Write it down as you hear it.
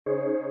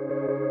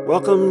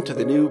Welcome to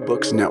the New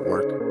Books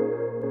Network.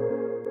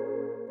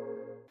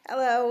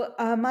 Hello,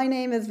 my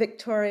name is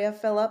Victoria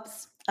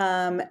Phillips,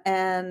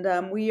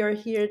 and we are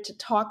here to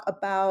talk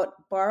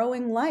about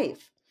borrowing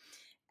life.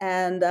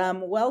 And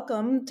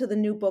welcome to the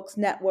New Books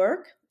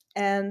Network.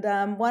 And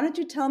why don't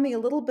you tell me a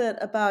little bit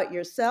about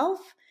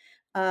yourself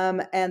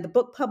and the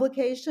book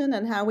publication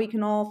and how we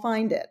can all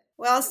find it?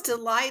 Well, it's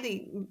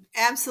delighting,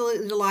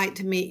 absolute delight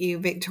to meet you,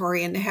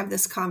 Victoria, and to have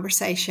this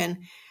conversation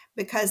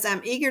because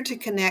I'm eager to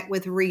connect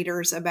with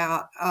readers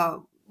about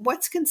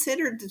what's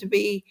considered to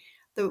be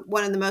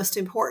one of the most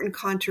important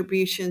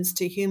contributions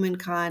to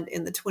humankind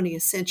in the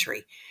 20th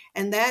century,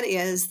 and that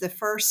is the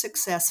first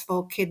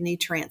successful kidney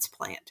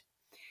transplant.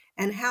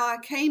 And how I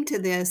came to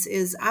this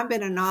is I've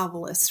been a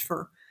novelist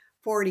for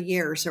 40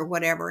 years or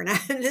whatever, and I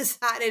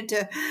decided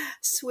to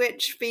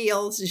switch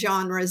fields,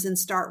 genres, and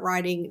start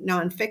writing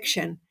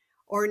nonfiction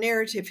or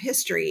narrative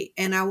history.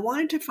 And I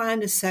wanted to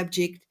find a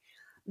subject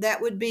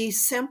that would be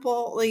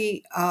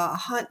simply a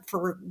hunt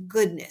for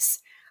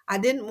goodness. I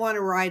didn't want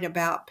to write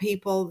about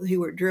people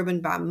who were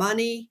driven by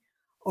money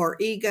or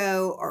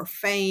ego or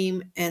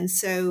fame. And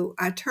so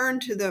I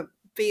turned to the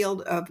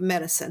field of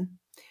medicine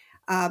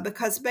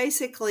because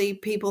basically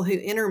people who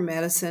enter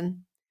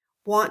medicine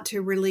want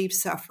to relieve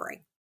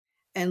suffering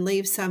and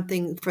leave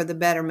something for the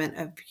betterment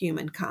of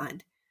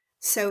humankind.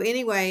 So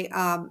anyway,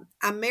 I'm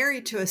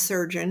married to a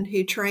surgeon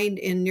who trained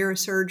in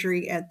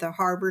neurosurgery at the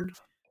Harvard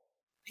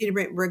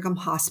Peter Brigham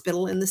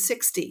Hospital in the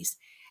 60s.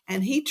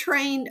 And he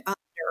trained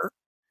under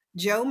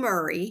Joe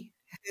Murray,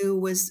 who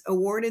was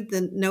awarded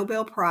the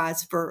Nobel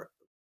Prize for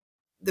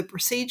the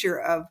procedure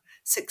of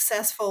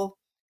successfully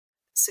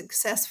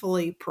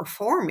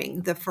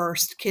performing the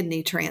first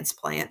kidney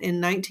transplant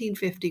in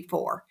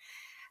 1954.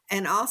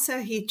 And also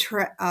he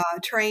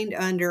trained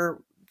under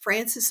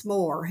Francis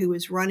Moore, who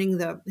was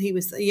he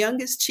was the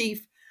youngest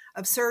chief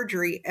of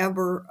surgery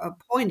ever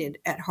appointed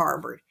at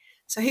Harvard.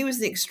 So he was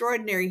an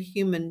extraordinary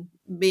human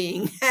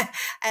being.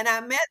 And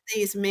I met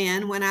these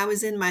men when I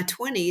was in my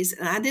 20s,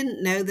 and I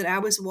didn't know that I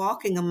was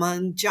walking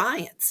among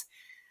giants.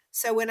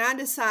 So when I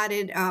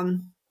decided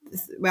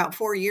about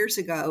 4 years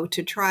ago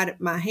to try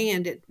my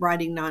hand at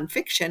writing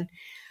nonfiction,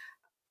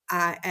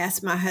 I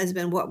asked my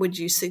husband, what would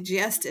you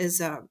suggest as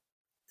a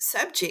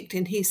subject?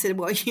 And he said,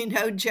 well,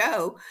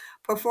 Joe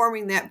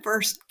performing that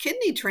first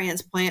kidney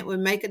transplant would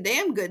make a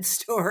damn good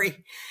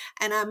story.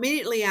 And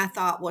immediately I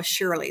thought, well,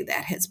 surely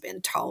that has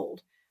been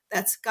told.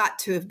 That's got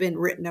to have been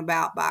written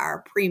about by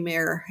our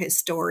premier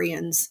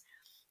historians,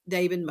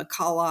 David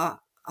McCullough,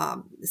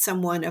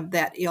 someone of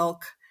that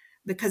ilk,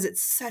 because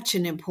it's such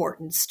an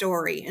important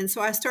story. And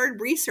so I started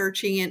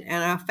researching it,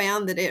 and I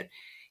found that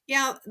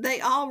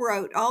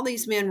all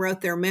these men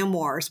wrote their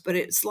memoirs, but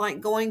it's like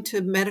going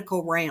to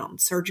medical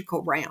rounds,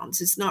 surgical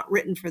rounds. It's not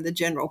written for the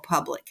general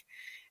public.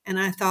 And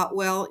I thought,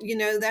 well,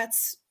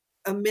 that's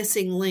a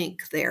missing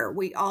link there.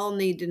 We all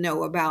need to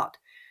know about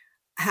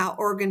how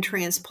organ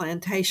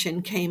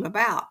transplantation came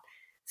about.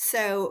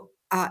 So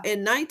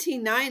in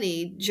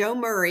 1990, Joe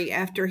Murray,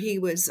 after he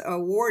was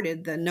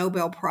awarded the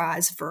Nobel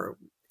Prize for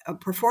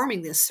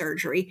performing this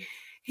surgery,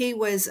 he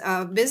was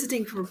a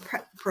visiting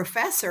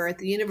professor at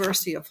the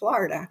University of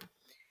Florida,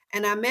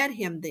 and I met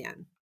him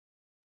then.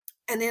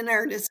 And in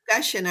our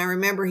discussion, I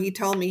remember he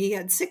told me he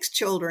had 6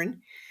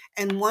 children,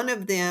 and one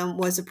of them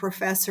was a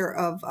professor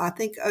of, I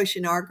think,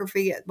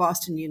 oceanography at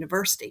Boston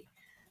University.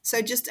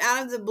 So just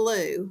out of the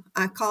blue,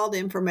 I called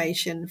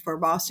information for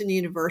Boston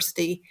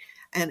University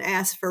and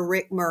asked for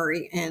Rick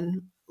Murray,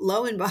 and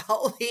lo and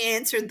behold, he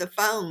answered the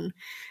phone.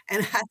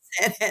 And I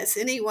said, has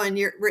anyone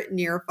written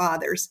your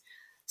father's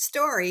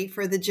story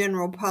for the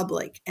general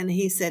public? And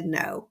he said,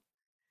 no.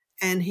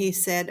 And he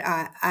said,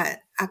 I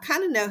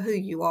kind of know who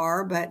you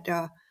are, but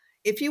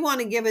if you want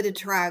to give it a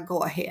try, go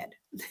ahead.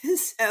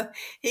 So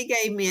he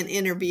gave me an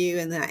interview,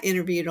 and I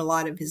interviewed a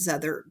lot of his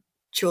other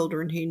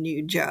children who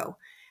knew Joe.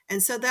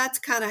 And so that's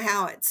kind of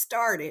how it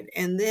started.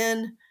 And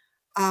then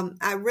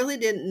I really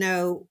didn't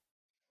know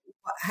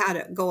how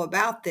to go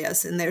about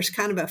this. And there's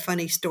kind of a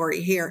funny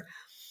story here.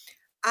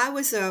 I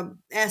was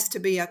asked to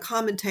be a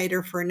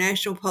commentator for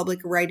National Public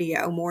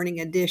Radio Morning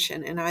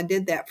Edition, and I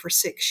did that for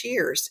 6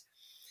 years.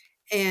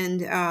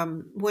 And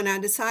when I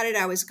decided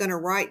I was going to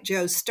write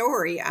Joe's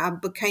story, I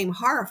became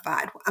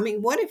horrified. I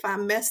mean, what if I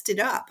messed it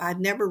up? I'd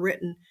never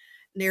written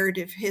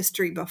narrative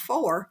history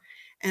before.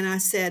 And I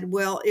said,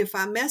 well, if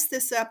I mess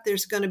this up,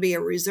 there's going to be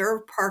a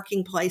reserved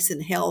parking place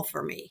in hell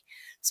for me.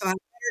 So I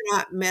better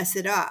not mess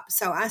it up.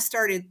 So I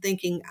started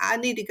thinking I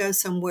need to go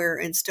somewhere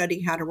and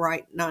study how to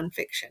write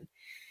nonfiction.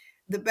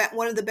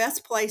 One of the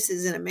best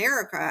places in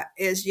America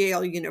is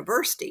Yale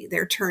University.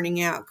 They're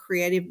turning out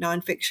creative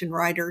nonfiction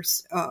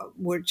writers,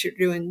 which are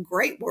doing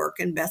great work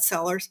and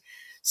bestsellers.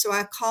 So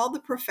I called the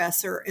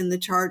professor in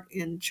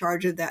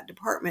charge of that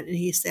department, and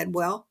he said,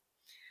 well,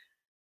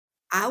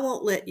 I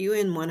won't let you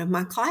in one of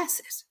my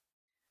classes.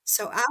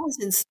 So I was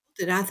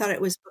insulted. I thought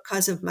it was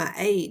because of my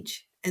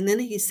age. And then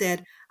he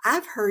said,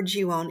 I've heard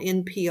you on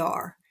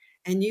NPR,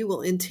 and you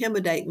will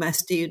intimidate my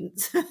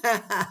students.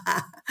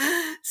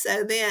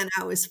 So then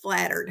I was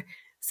flattered.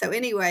 So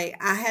anyway,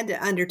 I had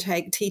to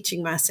undertake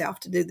teaching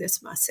myself to do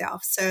this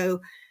myself.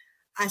 So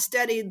I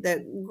studied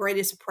the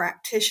greatest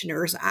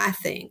practitioners, I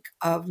think,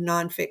 of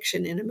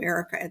nonfiction in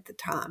America at the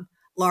time: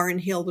 Lauren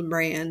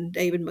Hildenbrand,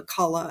 David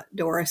McCullough,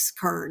 Doris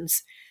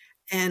Kearns.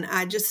 And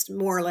I just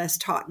more or less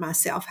taught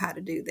myself how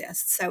to do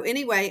this. So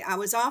anyway, I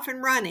was off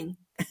and running.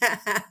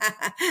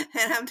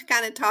 And I'm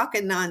kind of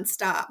talking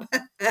nonstop.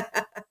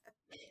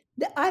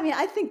 I mean,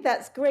 I think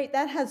that's great.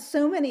 That has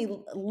so many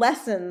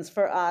lessons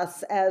for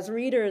us as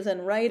readers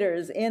and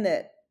writers in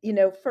it.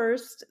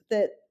 First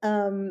that,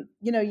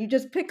 you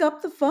just pick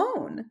up the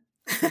phone,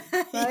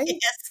 right?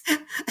 Yes.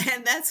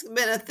 And that's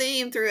been a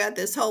theme throughout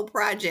this whole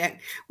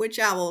project, which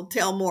I will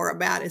tell more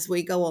about as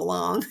we go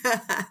along.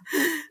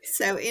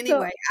 So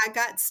anyway, I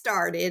got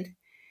started,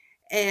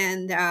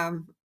 and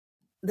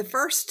the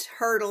first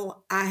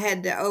hurdle I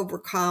had to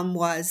overcome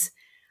was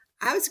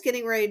I was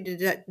getting ready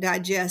to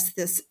digest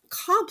this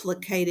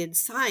complicated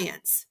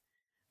science,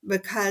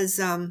 because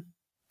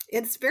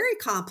it's very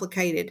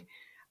complicated.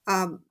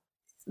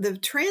 The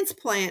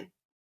transplant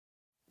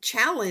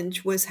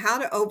challenge was how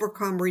to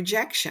overcome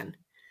rejection.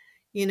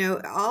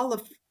 All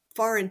the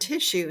foreign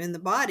tissue in the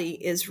body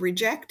is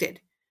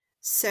rejected.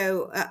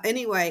 So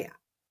anyway,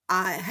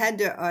 I had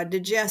to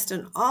digest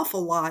an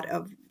awful lot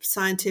of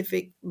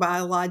scientific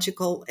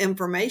biological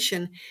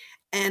information,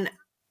 and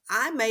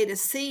I made a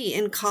C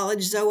in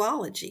college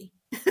zoology.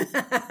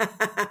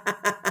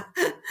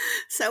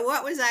 So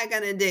what was I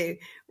going to do?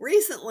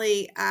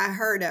 Recently, I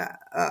heard a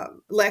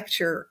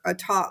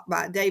talk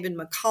by David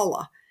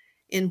McCullough,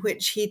 in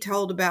which he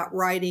told about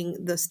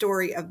writing the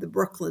story of the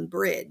Brooklyn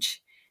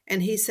Bridge.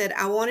 And he said,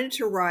 I wanted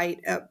to write,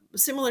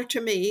 similar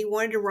to me, he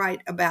wanted to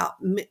write about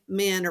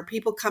men or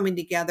people coming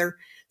together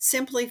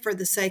simply for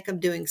the sake of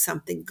doing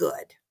something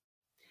good.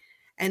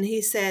 And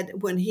he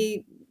said, when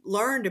he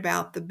learned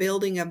about the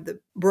building of the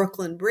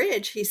Brooklyn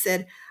Bridge, he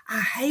said,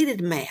 I hated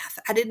math.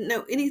 I didn't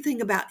know anything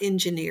about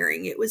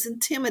engineering. It was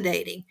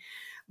intimidating.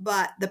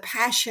 But the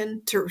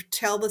passion to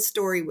tell the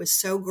story was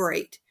so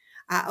great,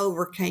 I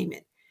overcame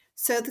it.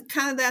 So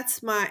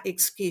that's my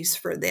excuse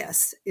for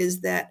this,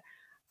 is that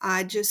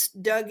I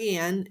just dug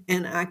in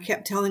and I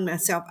kept telling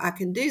myself I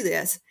can do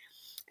this.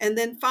 And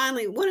then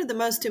finally, one of the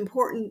most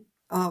important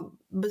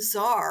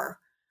bizarre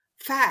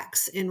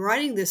facts in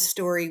writing this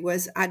story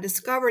was I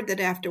discovered that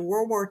after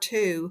World War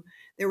II,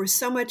 there was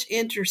so much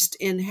interest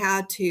in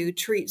how to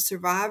treat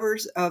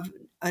survivors of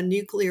a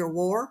nuclear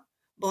war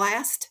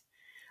blast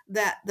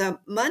that the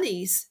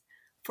monies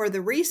for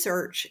the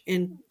research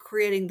in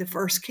creating the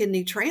first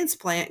kidney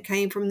transplant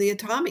came from the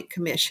Atomic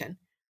Commission.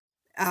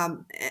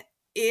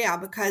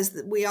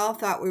 Because we all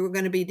thought we were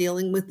going to be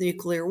dealing with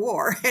nuclear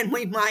war, and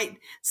we might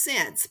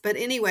since. But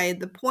anyway,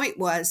 the point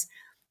was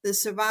the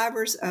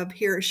survivors of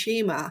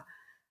Hiroshima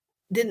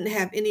didn't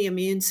have any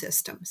immune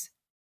systems.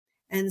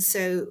 And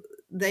so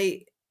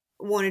they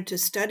wanted to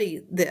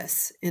study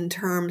this in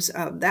terms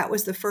of that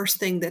was the first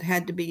thing that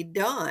had to be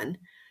done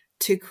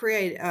to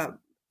create a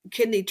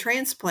kidney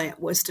transplant,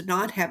 was to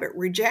not have it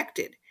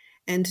rejected.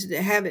 And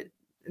to have it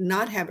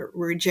not have it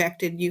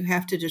rejected, you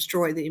have to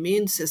destroy the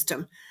immune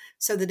system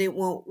so that it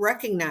won't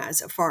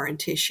recognize a foreign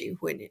tissue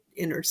when it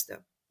enters the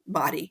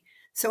body.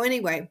 So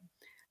anyway,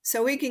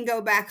 so we can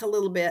go back a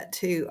little bit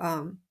to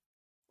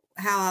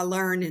how I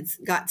learned and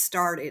got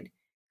started.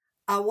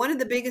 One of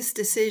the biggest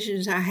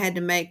decisions I had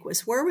to make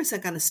was, where was I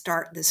going to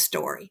start this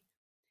story?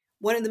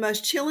 One of the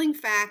most chilling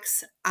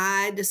facts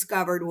I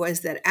discovered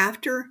was that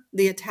after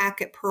the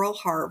attack at Pearl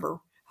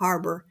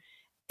Harbor,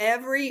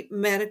 every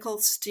medical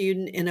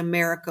student in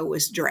America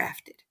was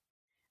drafted.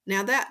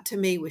 Now that to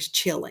me was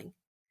chilling.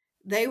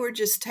 They were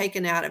just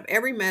taken out of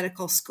every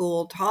medical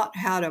school, taught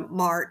how to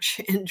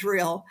march and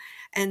drill,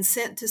 and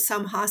sent to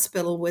some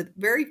hospital with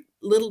very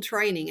little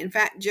training. In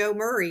fact, Joe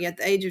Murray, at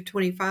the age of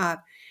 25,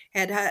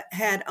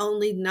 had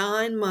only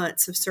 9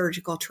 months of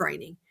surgical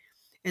training.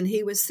 And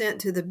he was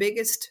sent to the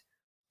biggest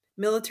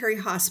military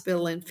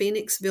hospital in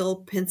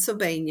Phoenixville,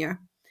 Pennsylvania,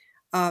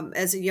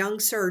 as a young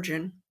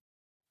surgeon.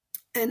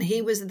 And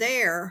he was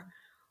there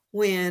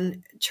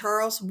when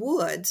Charles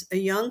Woods, a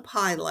young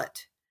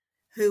pilot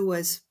who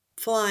was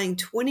flying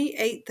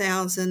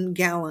 28,000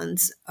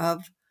 gallons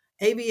of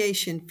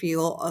aviation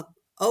fuel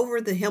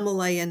over the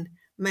Himalayan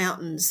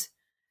mountains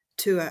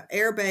to an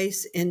air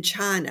base in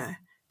China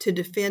to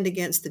defend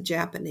against the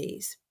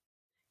Japanese.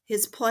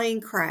 His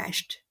plane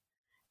crashed,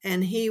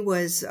 and he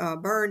was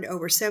burned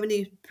over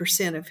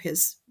 70% of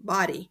his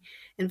body.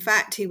 In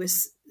fact, he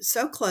was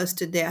so close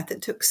to death,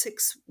 it took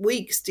 6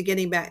 weeks to get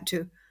him back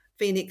to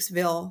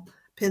Phoenixville,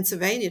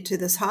 Pennsylvania, to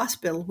this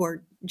hospital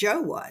where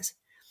Joe was.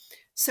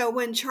 So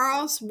when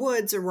Charles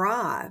Woods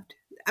arrived,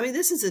 I mean,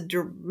 this is a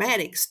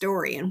dramatic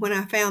story. And when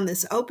I found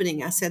this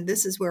opening, I said,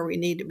 this is where we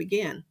need to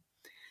begin.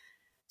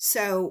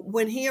 So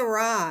when he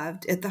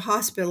arrived at the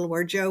hospital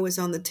where Joe was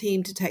on the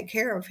team to take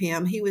care of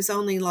him, he was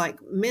only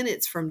like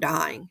minutes from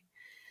dying.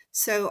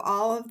 So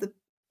all of the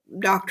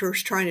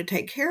doctors trying to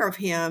take care of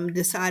him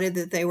decided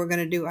that they were going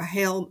to do a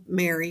Hail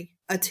Mary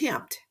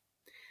attempt.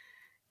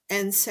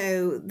 And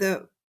so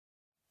the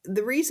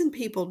the reason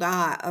people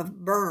die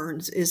of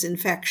burns is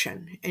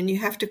infection, and you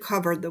have to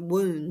cover the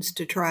wounds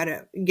to try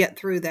to get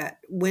through that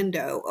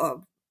window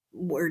of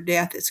where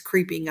death is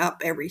creeping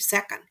up every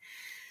second.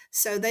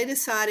 So they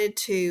decided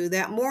to,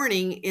 that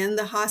morning in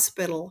the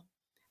hospital,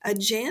 a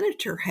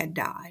janitor had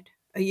died,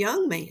 a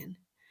young man.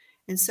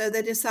 And so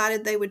they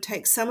decided they would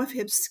take some of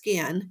his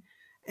skin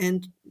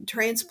and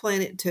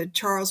transplant it to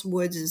Charles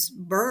Woods's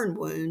burn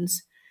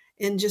wounds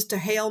in just a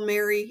Hail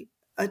Mary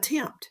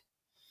attempt.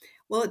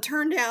 Well, it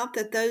turned out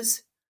that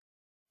those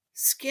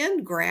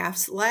skin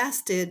grafts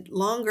lasted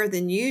longer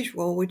than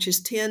usual, which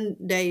is 10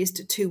 days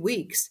to 2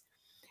 weeks.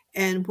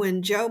 And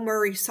when Joe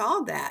Murray saw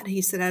that,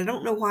 he said, I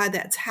don't know why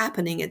that's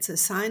happening. It's a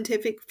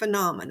scientific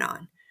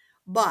phenomenon.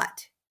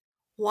 But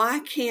why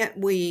can't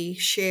we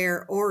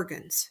share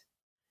organs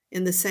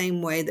in the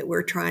same way that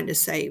we're trying to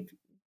save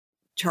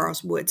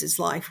Charles Woods'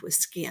 life with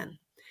skin?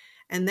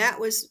 And that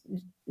was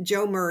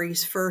Joe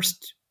Murray's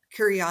first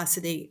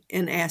curiosity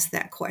and asked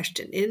that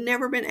question. It had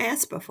never been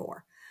asked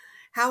before.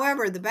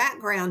 However, the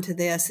background to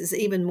this is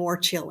even more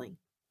chilling.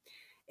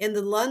 In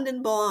the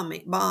London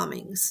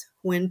bombings,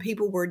 when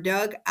people were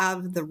dug out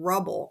of the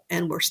rubble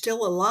and were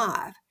still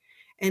alive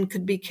and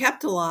could be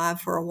kept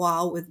alive for a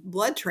while with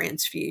blood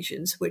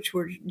transfusions, which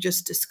were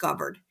just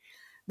discovered,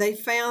 they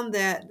found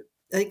that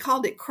they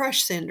called it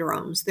crush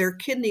syndromes. Their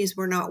kidneys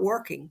were not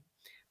working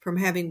from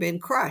having been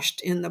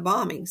crushed in the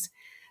bombings.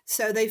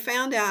 So they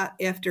found out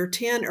after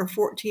 10 or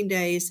 14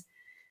 days,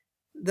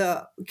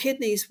 the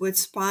kidneys would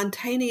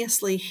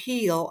spontaneously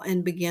heal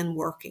and begin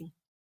working.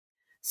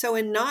 So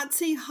in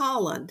Nazi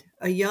Holland,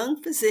 a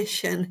young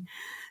physician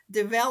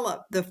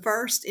invented the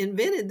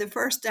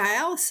first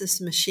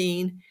dialysis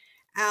machine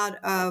out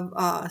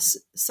of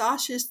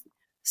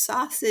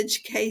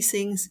sausage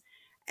casings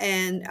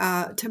and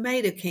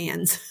tomato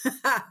cans.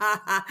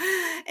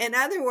 In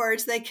other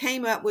words, they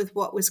came up with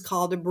what was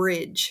called a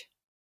bridge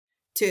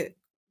to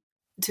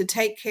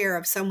take care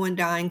of someone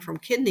dying from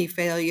kidney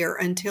failure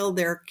until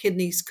their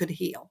kidneys could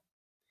heal.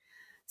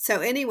 So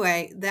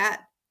anyway,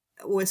 that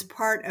was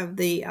part of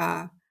the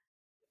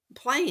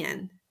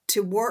plan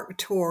to work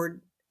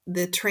toward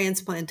the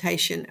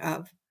transplantation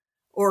of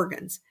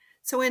organs.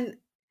 So when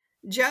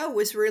Joe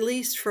was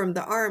released from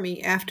the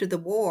Army after the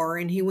war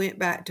and he went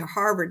back to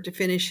Harvard to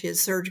finish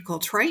his surgical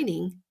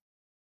training,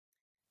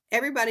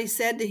 everybody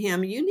said to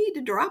him, you need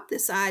to drop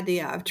this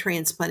idea of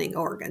transplanting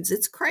organs.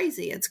 It's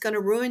crazy. It's going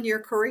to ruin your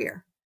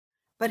career.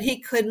 But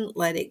he couldn't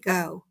let it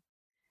go.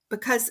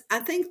 Because I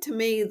think, to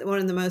me, one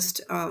of the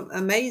most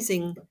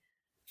amazing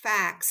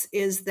facts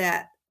is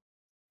that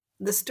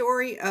the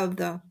story of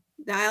the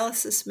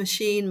dialysis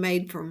machine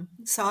made from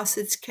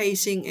sausage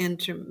casing and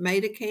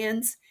tomato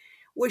cans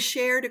was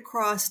shared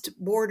across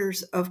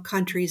borders of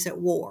countries at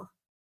war.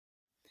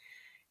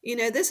 You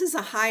know, this is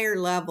a higher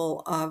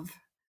level of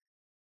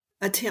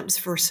attempts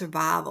for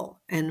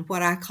survival and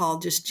what I call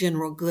just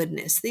general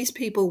goodness. These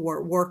people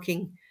were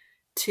working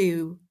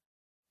to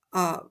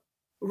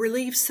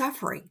relieve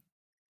suffering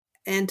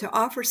and to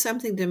offer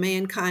something to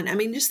mankind. I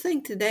mean, just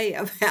think today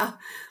of how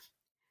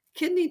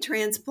kidney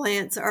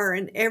transplants are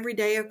an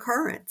everyday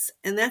occurrence.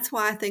 And that's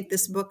why I think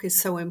this book is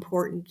so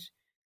important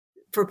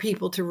for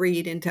people to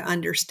read and to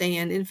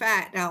understand. In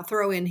fact, I'll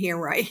throw in here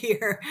right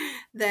here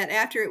that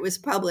after it was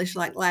published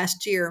like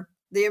last year,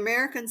 the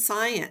American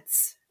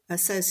Science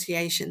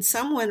Association,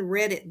 someone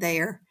read it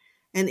there.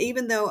 And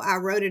even though I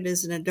wrote it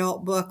as an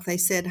adult book, they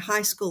said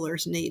high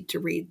schoolers need to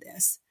read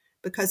this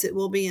because it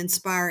will be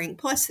inspiring.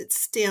 Plus,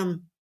 it's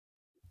STEM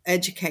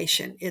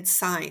education. It's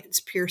science,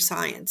 pure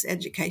science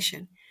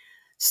education.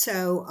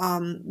 So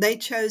they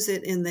chose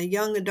it in the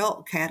young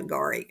adult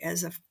category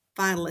as a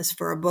finalist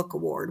for a book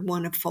award,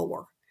 one of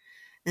 4.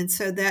 And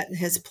so that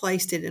has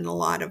placed it in a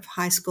lot of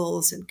high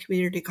schools and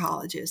community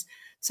colleges.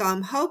 So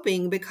I'm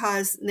hoping,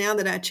 because now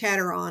that I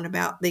chatter on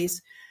about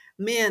these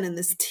men and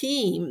this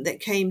team that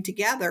came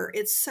together,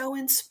 it's so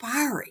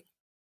inspiring.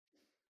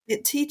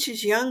 It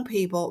teaches young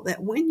people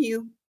that when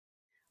you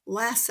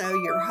lasso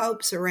your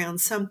hopes around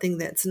something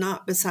that's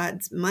not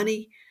besides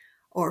money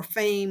or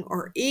fame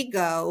or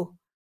ego,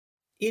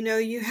 you know,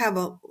 you have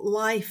a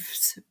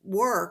life's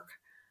work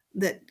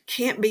that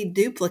can't be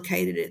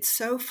duplicated. It's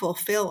so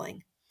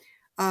fulfilling.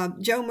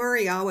 Joe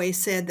Murray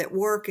always said that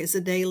work is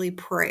a daily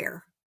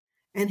prayer,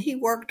 and he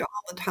worked all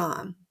the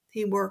time.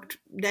 He worked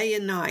day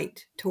and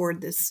night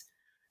toward this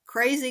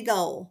crazy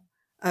goal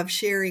of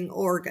sharing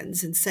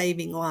organs and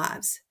saving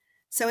lives.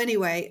 So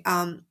anyway,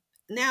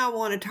 now I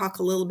want to talk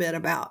a little bit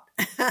about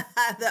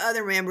the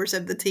other members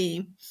of the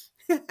team.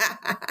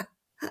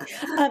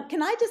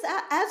 Can I just,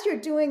 as you're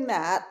doing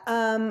that,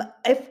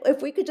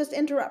 if we could just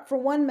interrupt for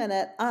 1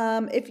 minute,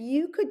 if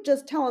you could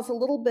just tell us a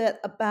little bit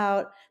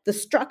about the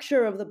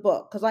structure of the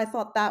book, because I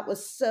thought that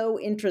was so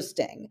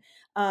interesting.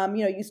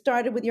 You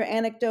started with your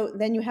anecdote,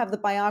 then you have the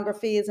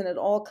biographies, and it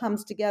all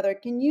comes together.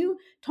 Can you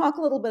talk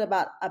a little bit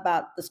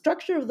about the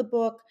structure of the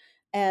book?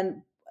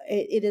 And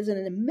it is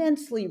an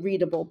immensely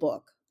readable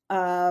book.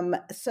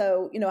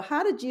 So,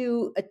 how did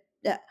you,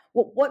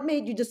 what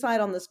made you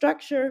decide on the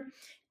structure?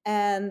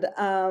 And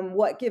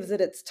what gives it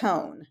its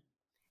tone?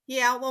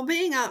 Yeah, well,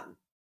 being a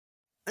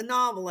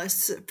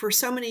novelist for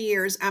so many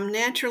years, I'm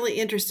naturally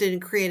interested in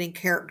creating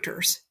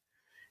characters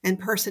and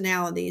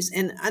personalities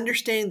and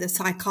understanding the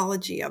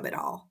psychology of it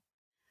all.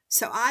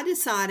 So I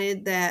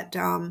decided that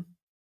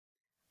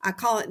I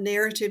call it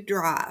narrative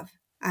drive.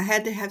 I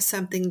had to have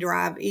something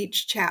drive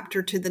each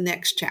chapter to the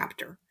next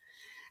chapter.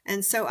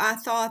 And so I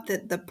thought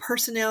that the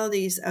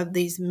personalities of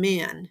these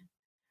men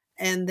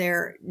and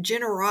their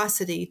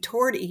generosity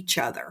toward each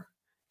other.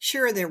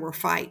 Sure, there were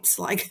fights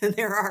like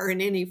there are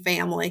in any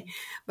family,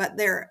 but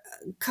their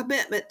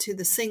commitment to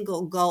the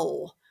single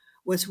goal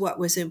was what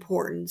was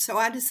important. So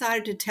I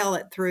decided to tell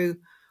it through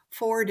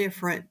 4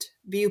 different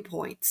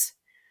viewpoints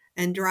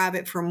and drive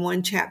it from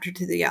one chapter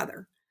to the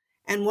other.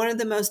 And one of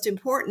the most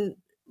important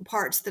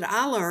parts that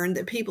I learned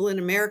that people in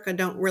America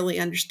don't really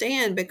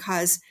understand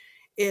because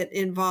it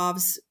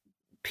involves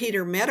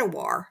Peter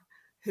Medawar,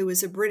 who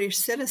was a British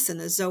citizen,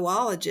 a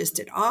zoologist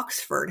at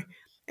Oxford.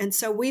 And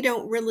so we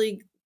don't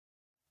really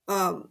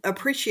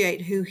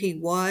appreciate who he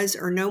was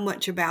or know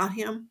much about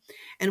him.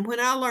 And when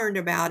I learned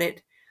about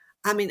it,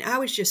 I mean, I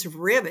was just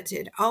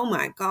riveted. Oh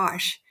my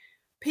gosh.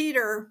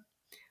 Peter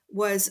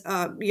was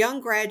a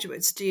young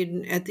graduate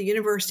student at the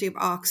University of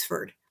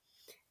Oxford.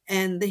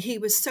 And he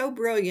was so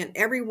brilliant.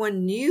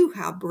 Everyone knew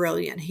how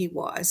brilliant he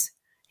was.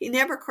 He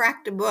never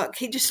cracked a book.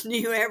 He just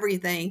knew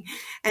everything.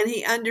 And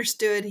he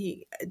understood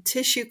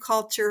tissue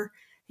culture.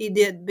 He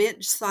did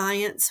bench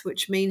science,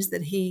 which means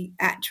that he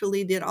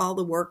actually did all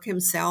the work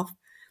himself.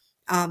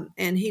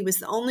 And he was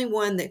the only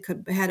one that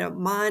had a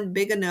mind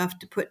big enough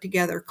to put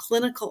together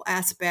clinical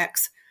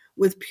aspects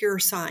with pure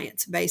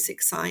science,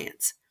 basic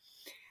science.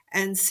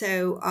 And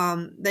so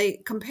they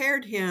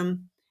compared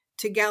him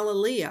to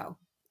Galileo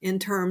in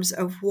terms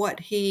of what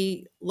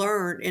he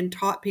learned and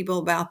taught people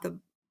about the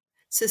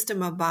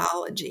system of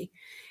biology.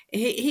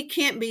 He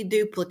can't be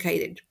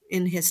duplicated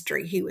in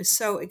history. He was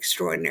so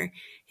extraordinary.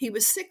 He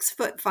was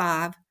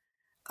 6'5",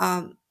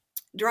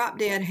 drop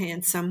dead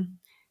handsome,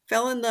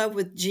 fell in love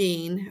with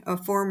Jean, a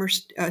former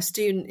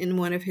student in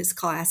one of his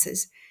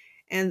classes.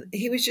 And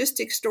he was just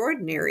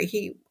extraordinary.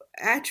 He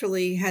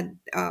actually had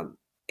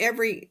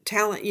every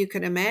talent you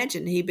could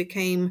imagine. He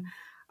became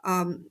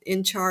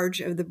in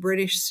charge of the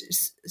British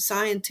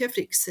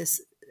scientific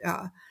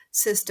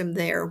system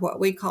there, what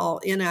we call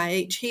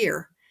NIH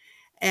here.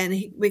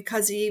 And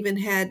because he even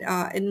had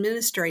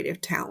administrative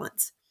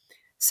talents.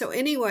 So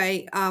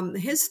anyway,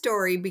 his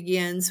story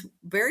begins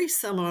very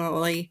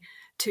similarly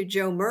to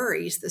Joe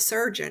Murray's, the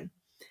surgeon,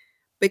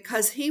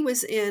 because he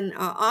was in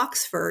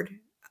Oxford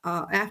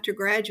after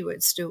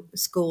graduate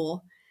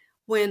school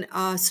when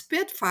a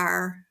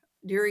Spitfire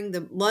during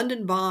the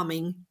London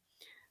bombing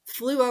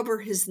flew over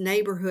his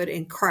neighborhood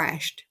and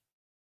crashed.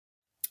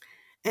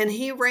 And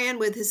he ran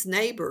with his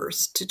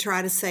neighbors to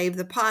try to save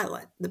the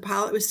pilot. The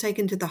pilot was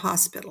taken to the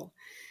hospital.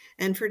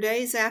 And for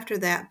days after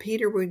that,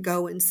 Peter would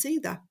go and see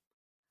the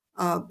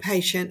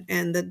patient,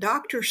 and the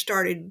doctor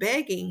started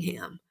begging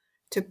him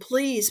to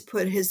please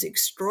put his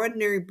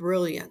extraordinary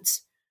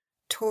brilliance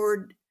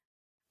toward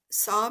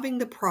solving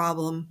the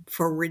problem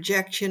for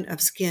rejection of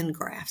skin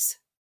grafts.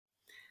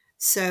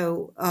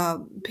 So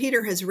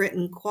Peter has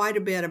written quite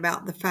a bit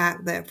about the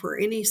fact that for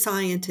any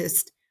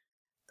scientist,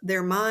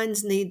 their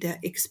minds need to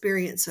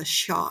experience a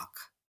shock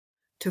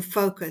to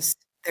focus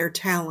their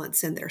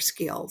talents and their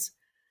skills.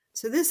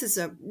 So this is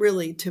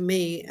really, to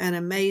me, an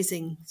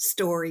amazing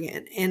story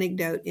and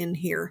anecdote in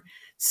here.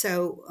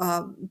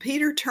 So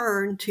Peter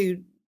turned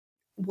to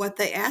what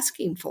they asked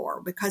him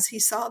for because he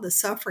saw the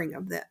suffering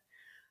of that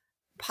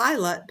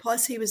pilot.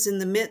 Plus, he was in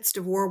the midst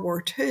of World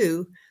War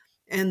II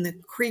and the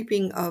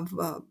creeping of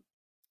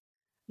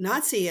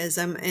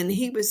Nazism, and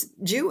he was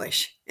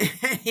Jewish.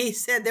 He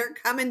said, they're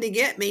coming to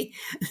get me,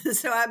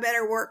 so I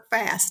better work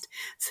fast.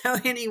 So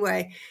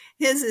anyway,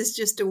 his is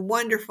just a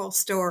wonderful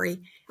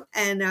story.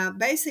 And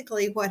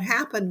basically what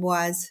happened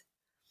was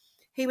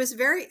he was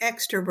very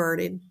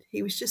extroverted.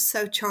 He was just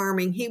so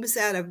charming. He was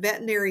at a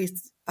veterinary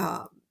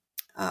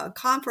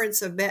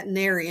conference of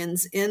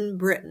veterinarians in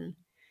Britain.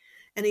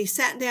 And he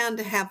sat down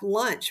to have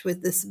lunch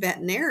with this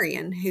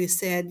veterinarian who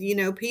said,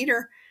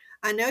 Peter,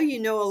 I know you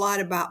know a lot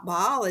about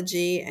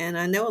biology, and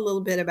I know a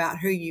little bit about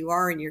who you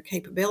are and your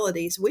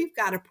capabilities. We've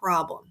got a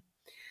problem.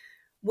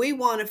 We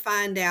want to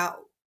find out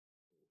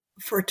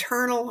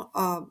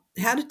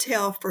how to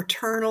tell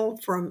fraternal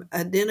from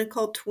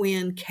identical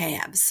twin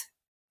calves.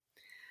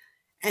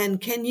 And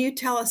can you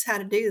tell us how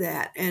to do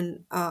that?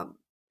 And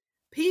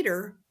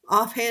Peter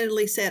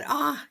offhandedly said,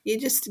 you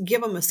just give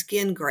them a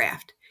skin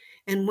graft.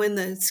 And when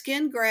the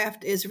skin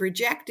graft is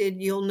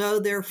rejected, you'll know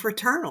they're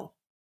fraternal.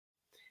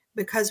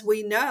 Because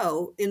we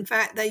know, in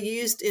fact, they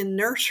used in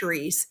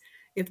nurseries,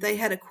 if they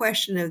had a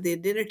question of the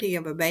identity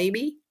of a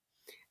baby,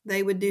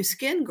 they would do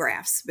skin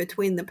grafts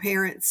between the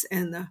parents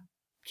and the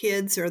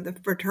kids or the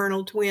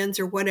fraternal twins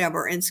or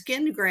whatever. And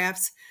skin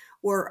grafts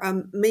were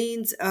a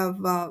means of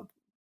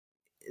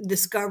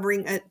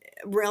discovering a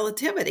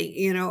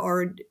relativity,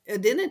 or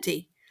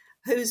identity,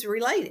 who's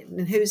related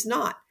and who's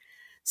not.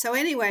 So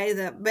anyway,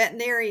 the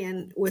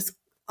veterinarian was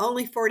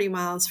only 40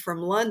 miles from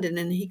London.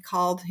 And he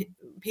called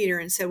Peter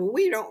and said, well,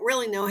 we don't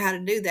really know how to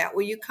do that.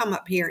 Will you come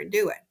up here and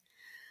do it?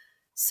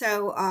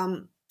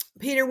 So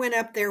Peter went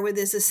up there with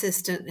his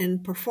assistant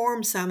and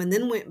performed some, and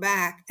then went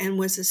back and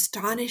was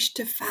astonished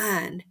to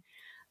find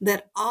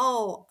that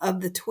all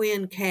of the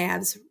twin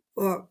calves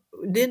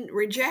didn't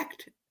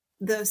reject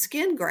the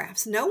skin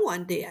grafts. No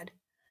one did.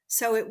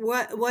 So it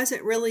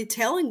wasn't really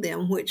telling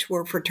them which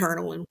were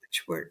fraternal and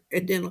which were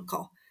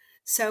identical.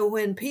 So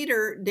when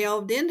Peter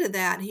delved into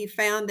that, he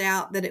found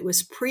out that it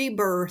was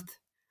pre-birth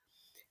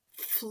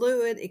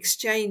fluid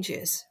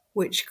exchanges,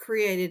 which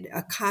created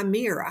a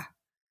chimera,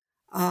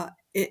 an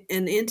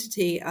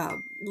entity, a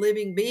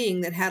living being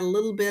that had a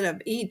little bit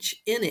of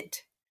each in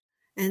it.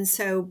 And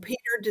so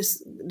Peter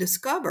just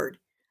discovered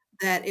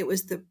that it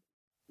was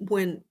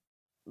when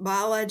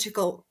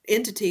biological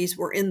entities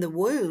were in the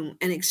womb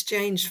and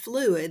exchanged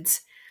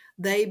fluids,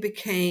 they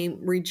became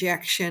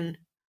rejection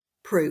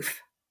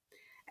proof,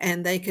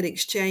 and they could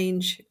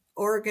exchange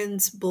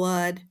organs,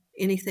 blood,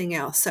 anything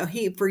else. So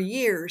for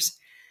years,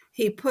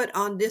 he put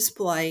on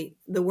display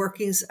the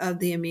workings of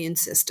the immune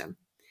system.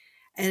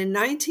 And in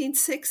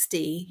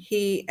 1960,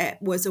 he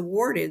was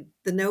awarded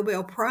the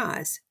Nobel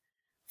Prize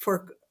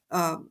for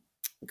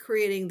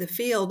creating the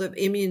field of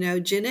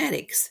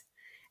immunogenetics.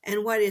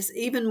 And what is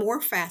even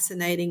more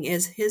fascinating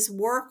is his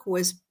work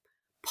was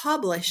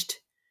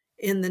published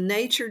in the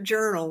Nature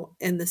journal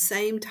in the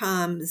same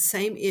time, the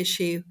same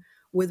issue,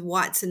 with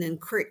Watson and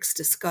Crick's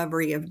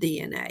discovery of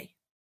DNA.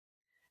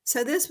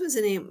 So this was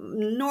an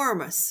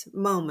enormous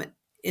moment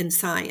in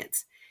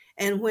science.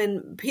 And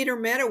when Peter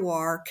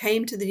Medawar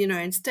came to the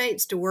United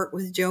States to work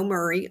with Joe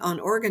Murray on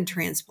organ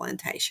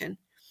transplantation,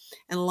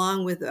 and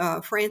along with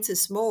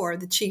Francis Moore,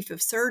 the chief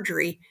of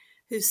surgery,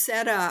 who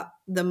set up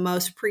the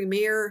most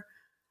premier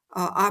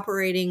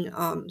operating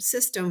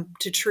system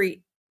to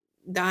treat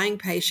dying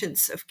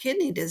patients of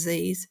kidney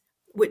disease,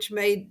 which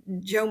made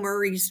Joe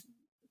Murray's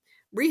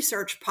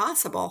research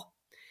possible.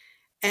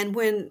 And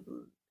when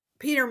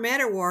Peter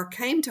Medawar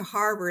came to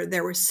Harvard,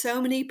 there were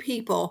so many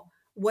people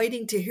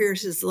waiting to hear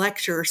his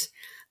lectures.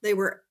 They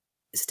were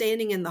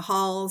standing in the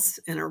halls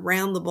and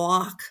around the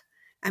block.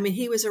 I mean,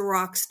 he was a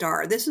rock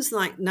star. This was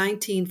like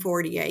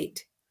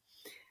 1948.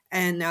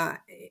 And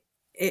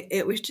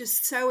it was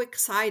just so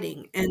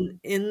exciting. And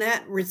in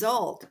that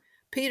result,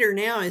 Peter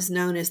now is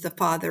known as the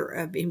father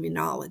of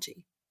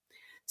immunology.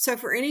 So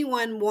for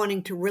anyone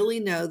wanting to really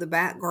know the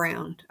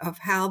background of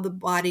how the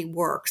body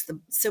works,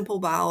 the simple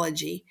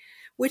biology,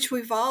 which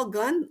we've all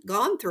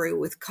gone through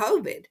with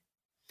COVID,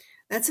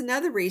 that's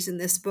another reason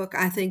this book,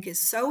 I think, is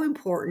so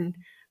important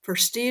for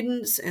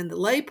students and the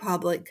lay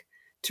public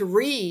to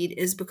read,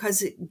 is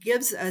because it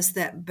gives us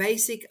that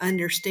basic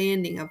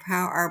understanding of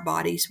how our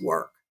bodies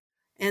work,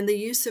 and the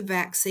use of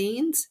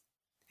vaccines,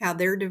 how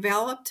they're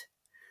developed,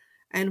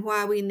 and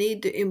why we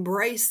need to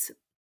embrace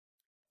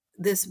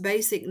this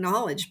basic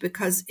knowledge,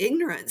 because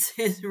ignorance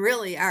is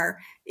really our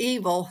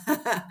evil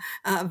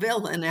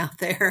villain out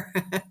there.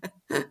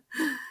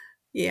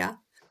 Yeah.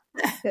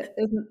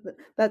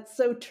 That's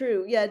so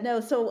true. Yeah, no.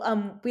 So,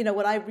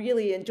 what I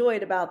really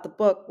enjoyed about the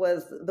book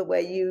was the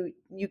way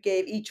you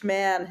gave each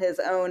man his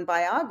own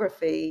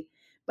biography,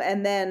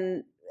 and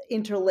then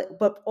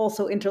interlaced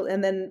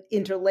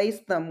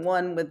them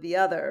one with the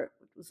other.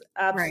 It was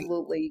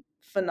absolutely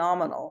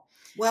phenomenal.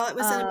 Well, it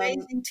was an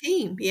amazing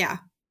team. Yeah.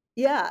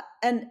 Yeah,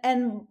 and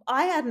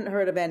I hadn't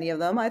heard of any of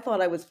them. I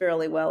thought I was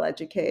fairly well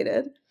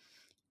educated.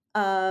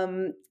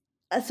 So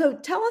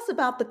tell us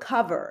about the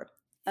cover.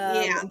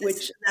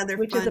 Which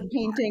is a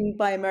painting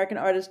by American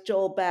artist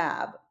Joel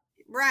Babb.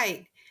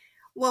 Right.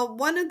 Well,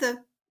 one of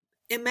the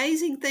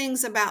amazing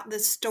things about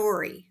this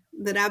story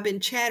that I've been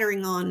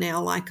chattering on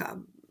now like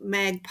a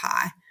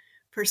magpie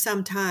for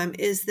some time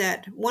is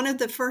that one of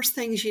the first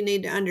things you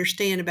need to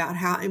understand about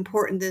how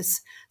important this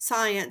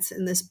science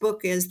and this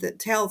book is that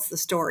tells the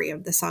story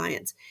of the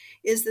science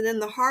is that in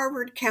the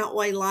Harvard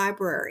Countway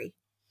Library,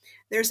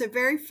 there's a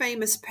very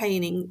famous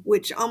painting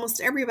which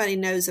almost everybody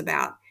knows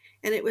about.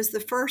 And it was the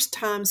first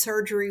time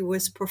surgery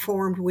was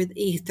performed with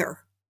ether.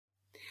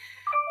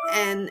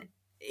 And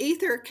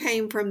ether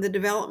came from the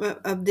development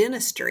of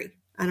dentistry.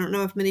 I don't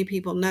know if many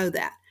people know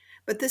that.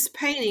 But this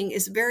painting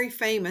is very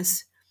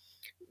famous,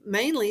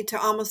 mainly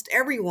to almost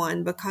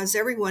everyone, because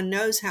everyone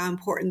knows how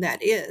important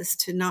that is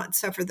to not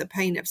suffer the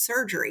pain of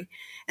surgery.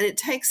 And it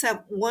takes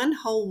up one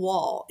whole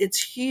wall.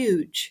 It's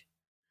huge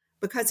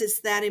because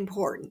it's that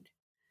important.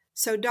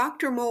 So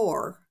Dr.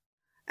 Moore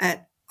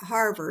at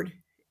Harvard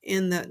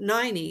in the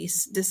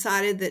 90s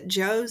decided that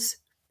Joe's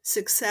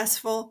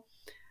successful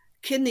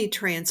kidney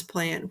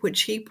transplant,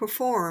 which he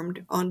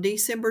performed on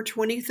December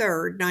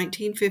 23rd,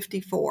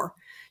 1954,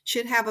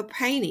 should have a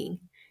painting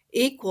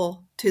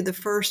equal to the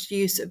first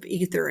use of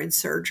ether in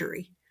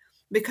surgery,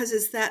 because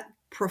it's that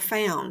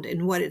profound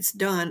in what it's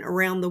done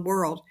around the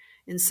world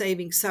in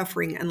saving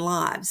suffering and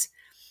lives.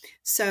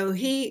 So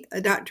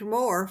Dr.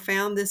 Moore,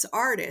 found this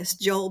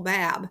artist, Joel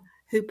Babb,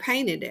 who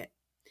painted it.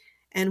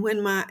 And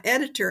when my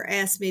editor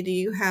asked me, do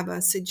you have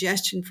a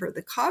suggestion for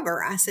the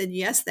cover? I said,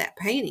 yes, that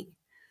painting.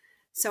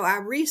 So I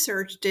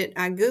researched it.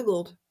 I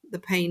Googled the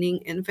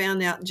painting and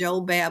found out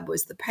Joel Babb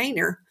was the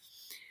painter.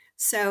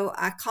 So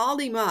I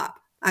called him up.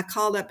 I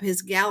called up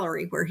his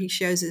gallery where he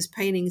shows his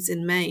paintings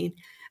in Maine.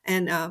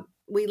 And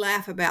we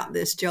laugh about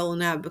this. Joel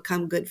and I have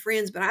become good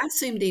friends, but I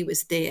assumed he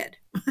was dead.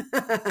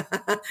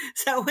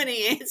 So when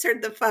he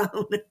answered the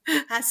phone,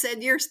 I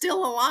said, "You're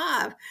still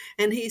alive."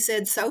 And he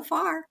said, "So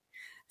far."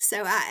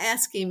 So I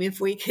asked him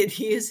if we could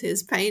use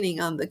his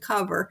painting on the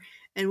cover.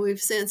 And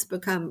we've since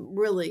become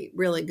really,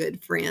 really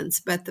good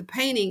friends. But the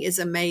painting is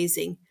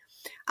amazing.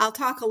 I'll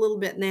talk a little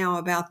bit now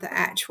about the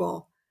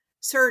actual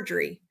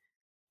surgery.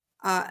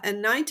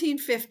 In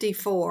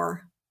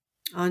 1954,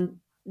 on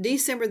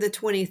December the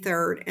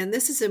 23rd, and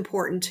this is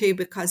important too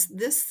because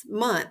this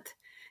month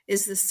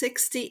is the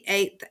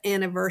 68th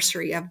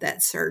anniversary of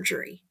that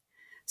surgery.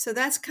 So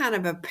that's kind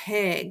of a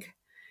peg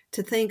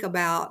to think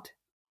about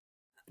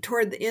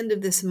toward the end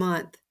of this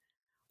month,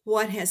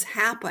 what has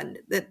happened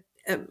that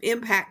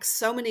impacts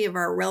so many of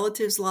our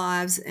relatives'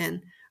 lives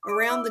and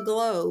around the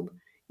globe.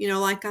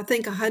 Like I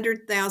think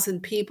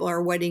 100,000 people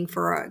are waiting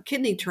for a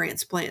kidney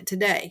transplant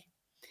today,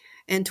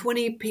 and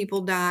 20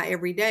 people die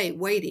every day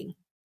waiting.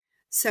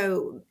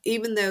 So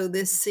even though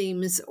this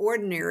seems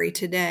ordinary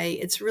today,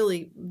 it's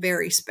really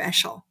very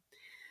special.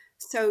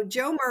 So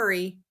Joe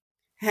Murray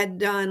had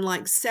done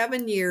like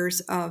 7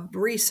 years of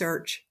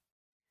research,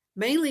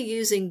 mainly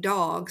using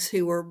dogs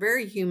who were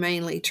very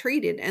humanely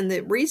treated. And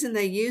the reason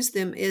they used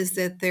them is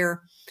that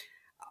their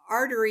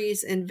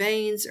arteries and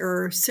veins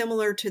are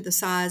similar to the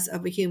size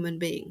of a human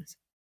being's.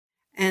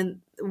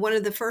 And one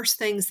of the first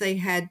things they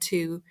had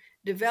to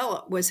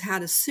develop was how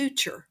to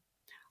suture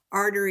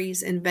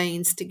arteries and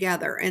veins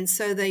together. And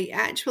so they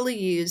actually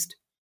used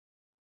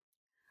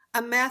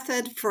a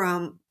method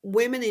from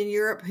women in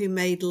Europe who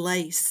made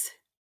lace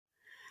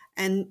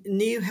and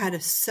knew how to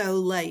sew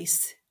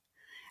lace.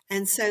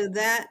 And so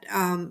that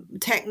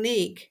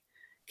technique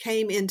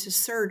came into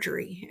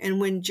surgery.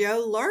 And when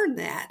Joe learned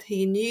that,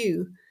 he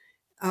knew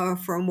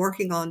from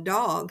working on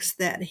dogs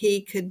that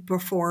he could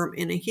perform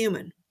in a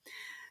human.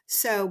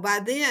 So by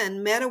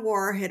then,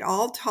 Medawar had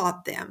all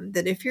taught them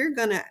that if you're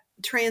going to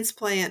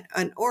transplant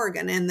an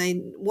organ, and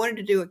they wanted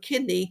to do a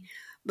kidney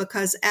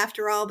because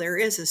after all, there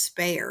is a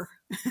spare.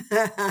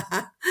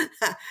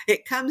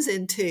 It comes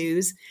in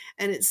twos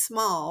and it's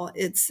small.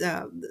 It's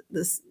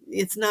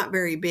not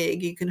very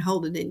big. You can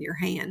hold it in your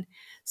hand.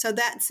 So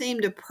that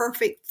seemed a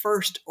perfect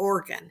first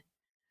organ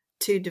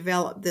to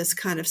develop this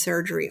kind of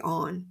surgery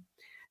on.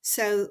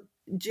 So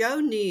Joe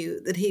knew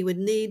that he would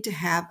need to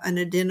have an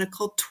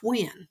identical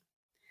twin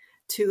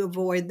to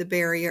avoid the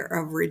barrier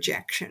of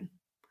rejection.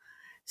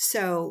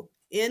 So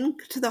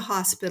into the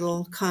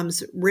hospital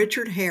comes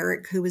Richard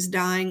Herrick, who was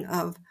dying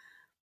of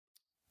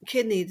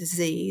kidney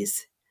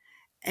disease,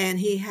 and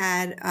he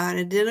had an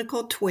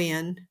identical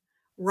twin,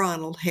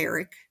 Ronald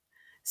Herrick.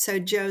 So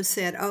Joe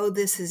said, "Oh,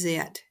 this is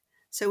it."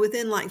 So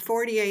within like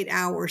 48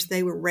 hours,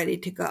 they were ready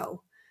to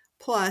go.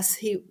 Plus,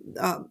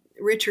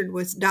 Richard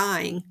was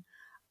dying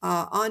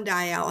on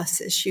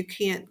dialysis. You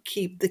can't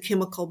keep the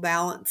chemical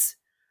balance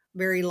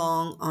very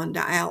long on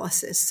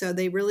dialysis, so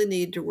they really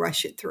needed to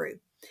rush it through.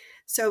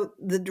 So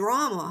the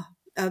drama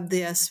of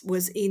this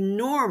was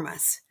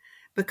enormous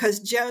because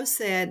Joe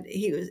said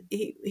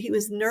he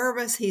was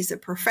nervous. He's a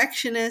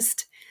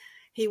perfectionist.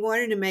 He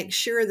wanted to make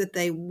sure that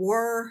they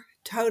were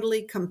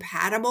totally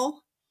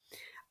compatible,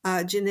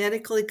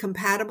 genetically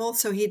compatible.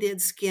 So he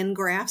did skin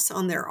grafts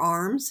on their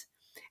arms,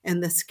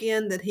 and the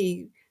skin that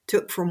he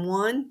took from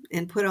one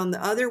and put on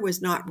the other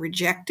was not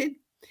rejected.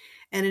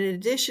 And in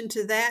addition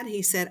to that,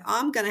 he said,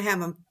 "I'm going to have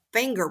them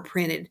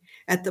fingerprinted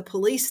at the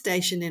police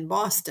station in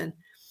Boston."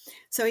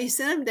 So he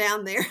sent them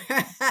down there,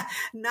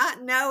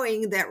 not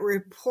knowing that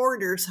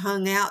reporters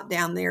hung out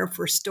down there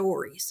for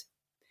stories.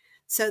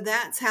 So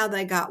that's how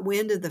they got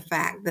wind of the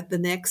fact that the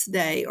next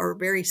day or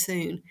very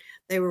soon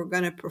they were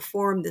going to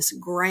perform this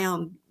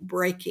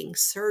groundbreaking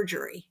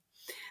surgery.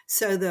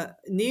 So the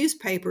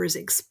newspapers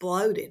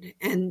exploded,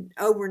 and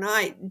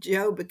overnight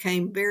Joe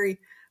became very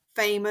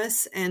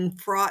famous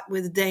and fraught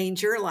with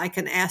danger, like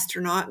an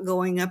astronaut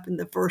going up in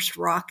the first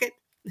rocket.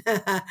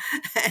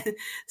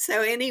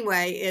 So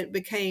anyway, it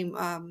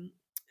became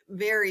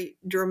very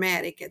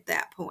dramatic at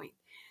that point.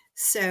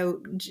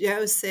 So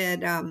Joe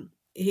said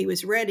he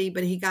was ready,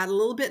 but he got a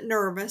little bit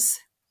nervous,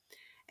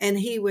 and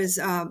he was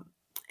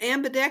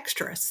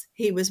ambidextrous.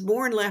 He was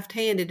born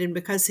left-handed, and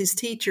because his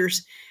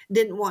teachers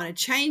didn't want to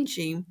change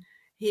him,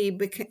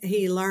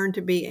 he learned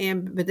to be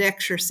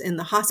ambidextrous in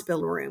the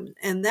hospital room,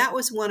 and that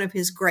was one of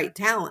his great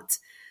talents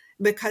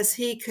because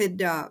he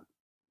could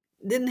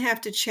didn't have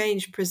to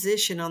change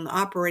position on the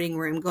operating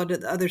room, go to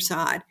the other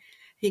side.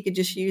 He could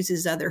just use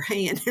his other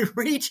hand and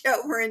reach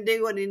over and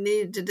do what he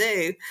needed to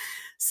do.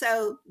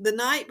 So the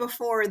night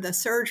before the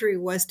surgery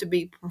was to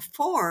be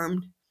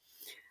performed,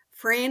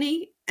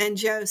 Franny and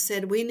Joe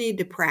said, "We need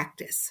to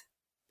practice."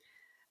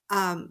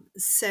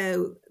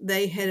 So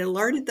they had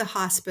alerted the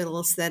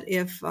hospitals that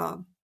if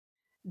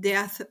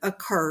death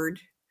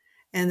occurred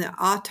and the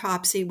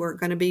autopsy were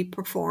going to be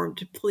performed,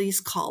 to please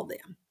call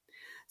them.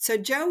 So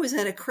Joe was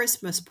at a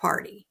Christmas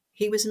party.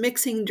 He was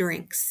mixing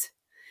drinks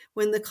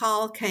when the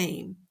call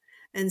came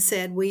and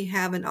said, "We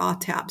have an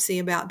autopsy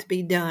about to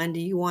be done. Do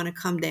you want to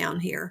come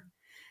down here?"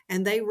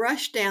 And they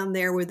rushed down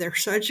there with their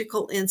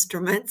surgical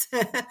instruments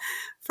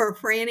for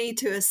Franny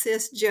to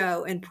assist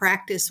Joe and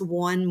practice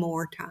one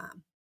more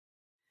time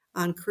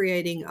on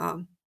creating a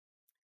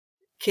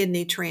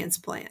kidney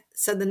transplant.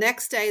 So the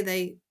next day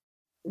they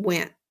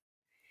went.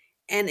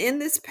 And in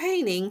this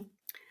painting,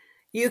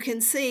 you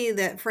can see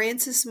that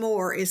Frances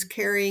Moore is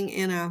carrying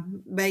in a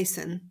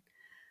basin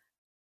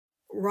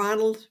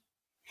Ronald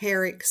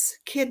Herrick's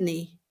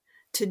kidney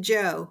to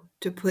Joe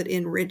to put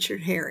in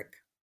Richard Herrick.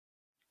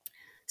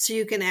 So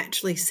you can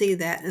actually see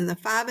that in the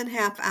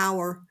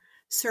 5.5-hour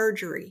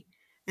surgery.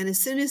 And as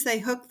soon as they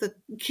hooked the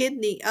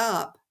kidney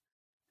up,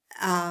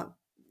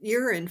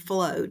 urine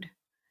flowed.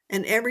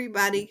 And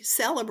everybody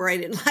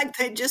celebrated like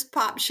they just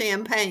popped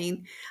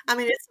champagne. I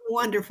mean, it's a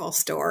wonderful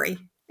story.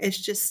 It's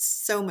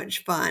just so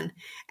much fun.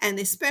 And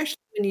especially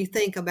when you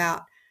think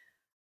about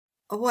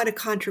what a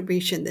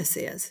contribution this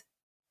is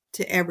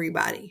to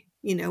everybody.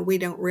 You know, we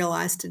don't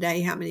realize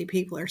today how many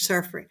people are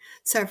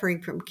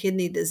suffering from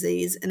kidney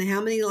disease and how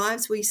many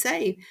lives we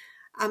save.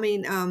 I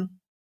mean, and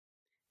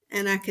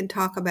I can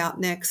talk about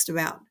next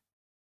about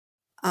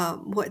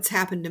what's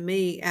happened to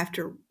me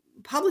after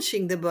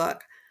publishing the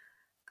book.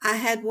 I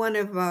had one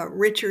of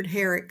Richard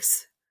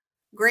Herrick's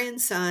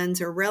grandsons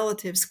or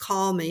relatives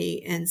call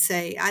me and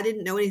say, "I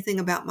didn't know anything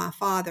about my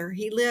father.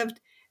 He lived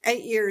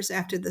 8 years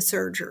after the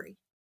surgery."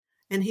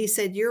 And he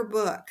said, "Your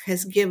book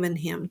has given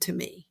him to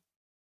me."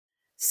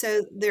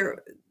 So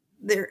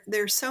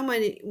there's so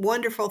many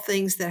wonderful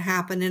things that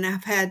happen. And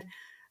I've had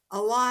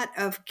a lot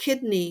of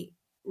kidney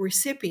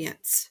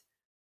recipients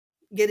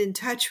get in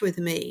touch with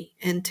me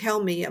and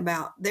tell me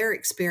about their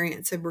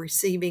experience of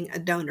receiving a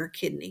donor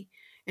kidney.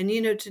 And,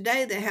 you know,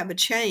 today they have a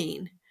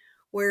chain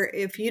where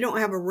if you don't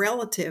have a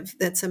relative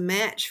that's a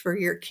match for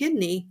your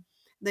kidney,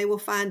 they will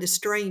find a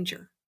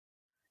stranger.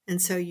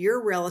 And so your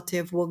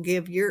relative will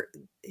give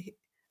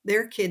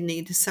their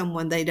kidney to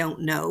someone they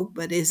don't know,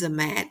 but is a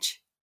match.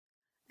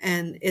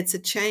 And it's a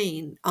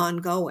chain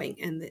ongoing.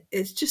 And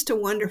it's just a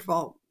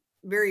wonderful,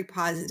 very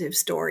positive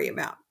story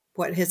about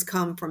what has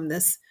come from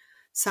this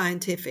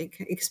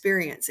scientific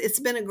experience. It's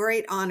been a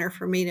great honor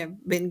for me to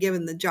have been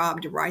given the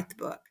job to write the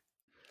book.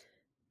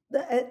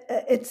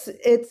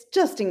 It's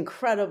just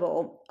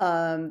incredible,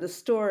 the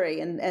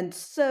story, and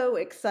so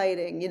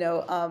exciting.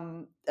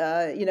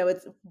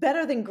 It's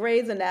better than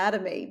Grey's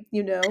Anatomy.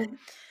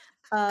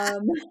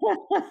 Um,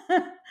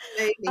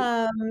 Maybe.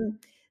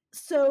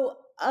 so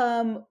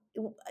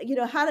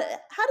how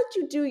did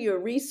you do your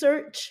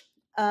research?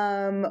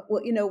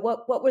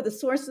 What were the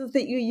sources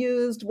that you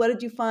used? What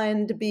did you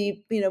find to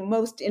be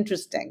most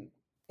interesting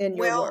in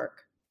your Well,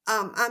 work?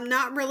 I'm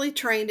not really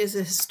trained as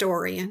a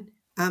historian.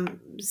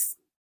 I'm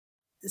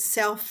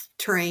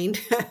self-trained.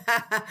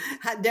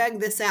 I dug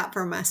this out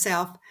for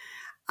myself.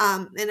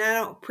 And I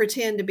don't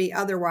pretend to be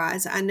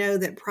otherwise. I know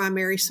that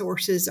primary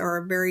sources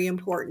are very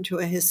important to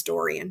a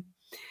historian.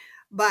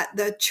 But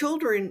the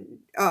children,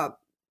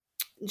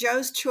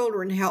 Joe's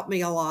children helped me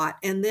a lot.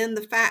 And then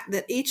the fact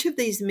that each of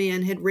these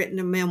men had written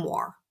a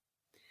memoir.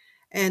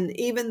 And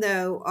even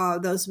though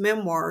those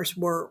memoirs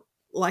were,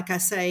 like I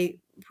say,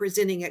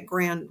 presenting at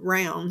grand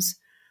rounds,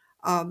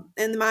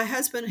 and my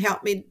husband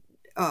helped me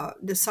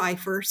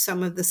decipher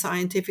some of the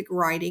scientific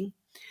writing.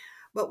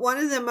 But one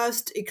of the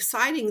most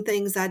exciting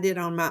things I did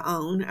on my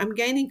own, I'm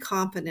gaining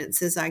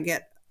confidence as I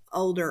get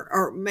older,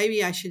 or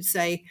maybe I should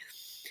say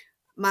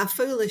my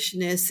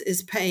foolishness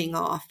is paying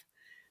off.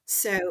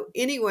 So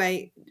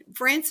anyway,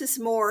 Frances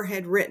Moore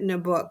had written a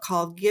book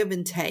called Give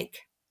and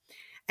Take.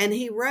 And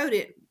he wrote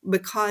it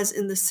because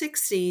in the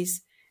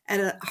 60s at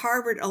a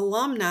Harvard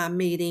alumni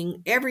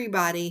meeting,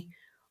 everybody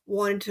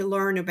wanted to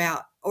learn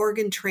about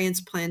organ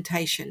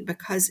transplantation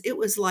because it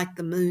was like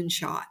the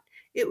moonshot.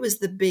 It was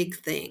the big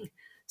thing.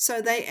 So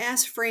they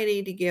asked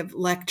Franny to give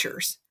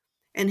lectures,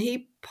 and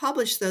he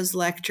published those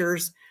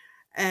lectures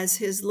as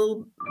his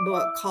little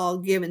book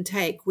called Give and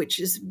Take, which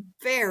is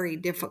very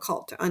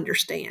difficult to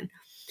understand.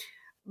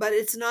 But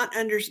it's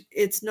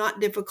not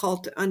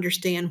difficult to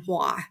understand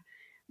why.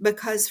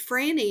 Because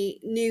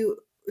Franny knew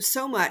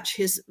so much,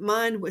 his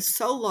mind was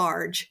so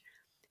large,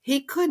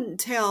 he couldn't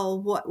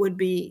tell what would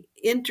be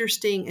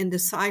interesting and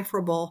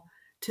decipherable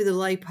to the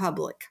lay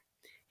public.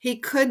 He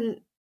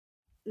couldn't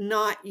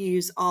not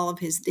use all of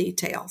his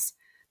details.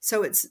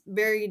 So it's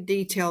very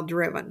detail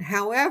driven.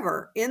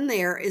 However, in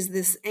there is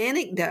this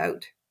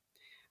anecdote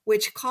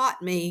which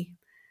caught me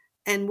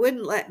and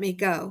wouldn't let me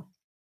go.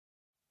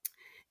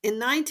 In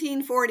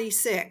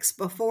 1946,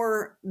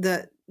 before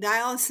the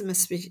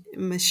dialysis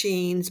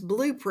machines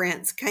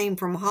blueprints came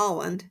from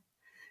Holland,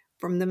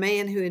 from the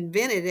man who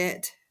invented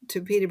it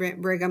to Peter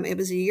Brent Brigham, it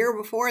was a year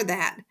before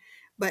that,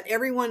 but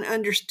everyone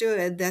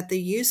understood that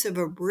the use of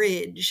a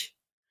bridge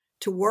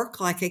to work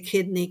like a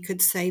kidney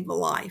could save a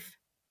life.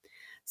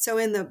 So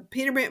in the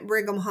Peter Brent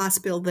Brigham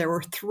Hospital, there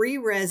were 3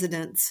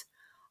 residents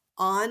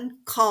on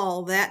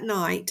call that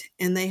night,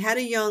 and they had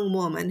a young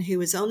woman who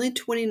was only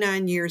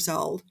 29 years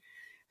old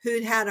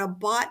who'd had a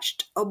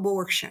botched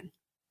abortion.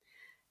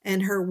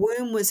 and her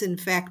womb was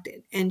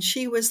infected, and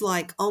she was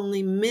like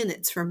only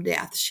minutes from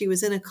death. She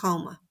was in a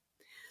coma.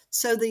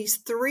 So these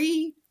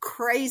three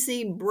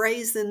crazy,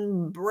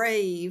 brazen,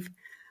 brave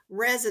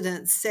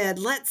residents said,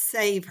 let's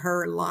save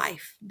her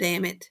life,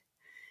 damn it.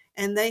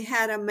 And they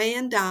had a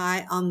man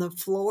die on the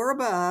floor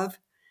above.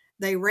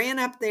 They ran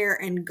up there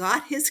and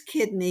got his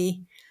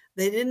kidney.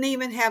 They didn't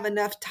even have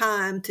enough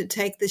time to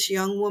take this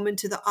young woman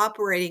to the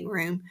operating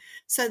room.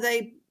 So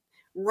they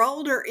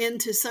rolled her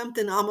into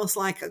something almost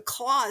like a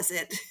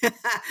closet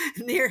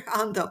near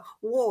on the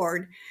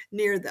ward,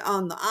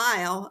 on the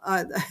aisle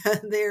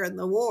there in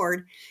the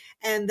ward.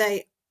 And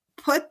they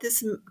put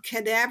this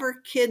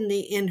cadaver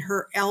kidney in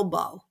her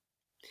elbow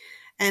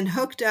and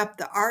hooked up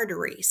the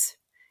arteries,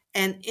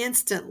 and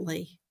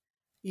instantly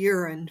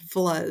urine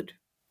flowed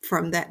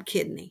from that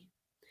kidney.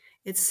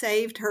 It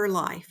saved her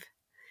life.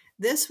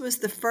 This was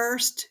the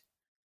first,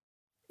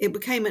 it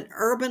became an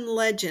urban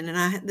legend.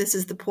 And this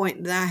is the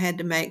point that I had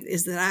to make,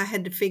 is that I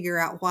had to figure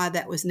out why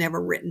that was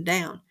never written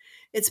down.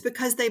 It's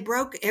because they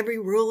broke every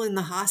rule in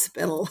the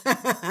hospital.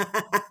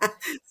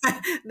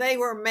 They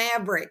were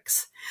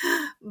mavericks,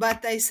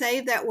 but they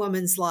saved that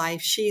woman's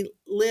life. She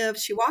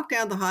walked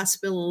out of the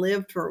hospital and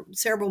lived for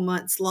several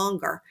months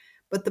longer.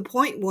 But the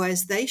point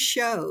was, they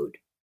showed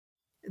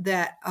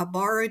that a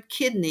borrowed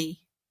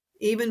kidney,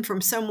 even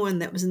from someone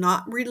that was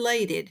not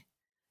related,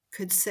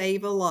 could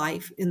save a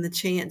life in the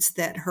chance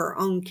that her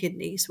own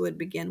kidneys would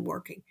begin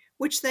working,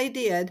 which they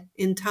did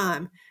in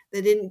time.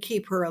 They didn't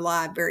keep her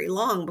alive very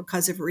long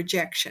because of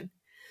rejection.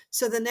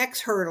 So the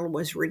next hurdle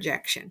was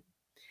rejection.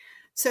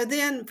 So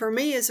then for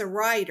me as a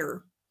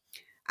writer,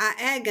 I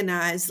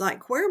agonized,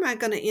 like, where am I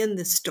going to end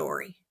this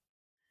story?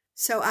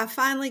 So I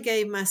finally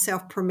gave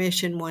myself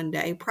permission one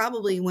day,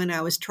 probably when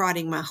I was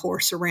trotting my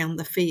horse around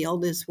the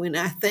field is when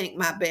I think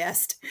my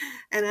best.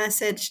 And I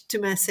said to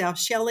myself,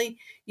 Shelley,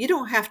 you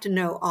don't have to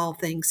know all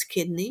things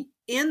kidney.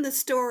 In the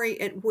story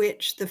at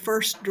which the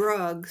first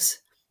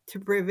drugs to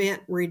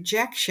prevent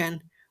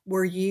rejection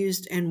were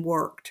used and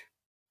worked.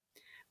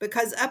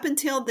 Because up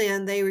until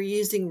then, they were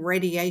using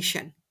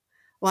radiation,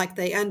 like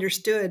they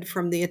understood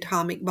from the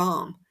atomic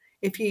bomb.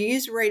 If you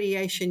use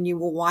radiation, you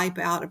will wipe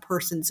out a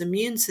person's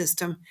immune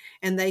system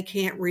and they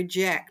can't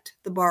reject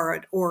the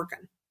borrowed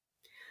organ.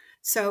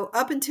 So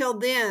up until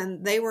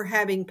then, they were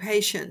having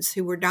patients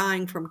who were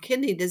dying from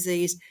kidney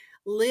disease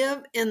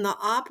live in the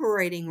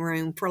operating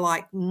room for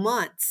like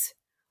months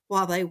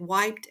while they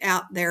wiped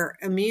out their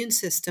immune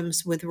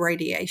systems with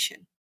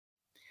radiation.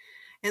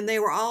 And they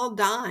were all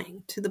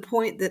dying to the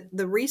point that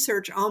the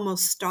research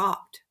almost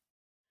stopped.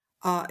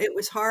 It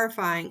was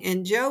horrifying.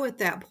 And Joe at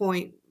that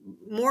point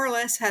more or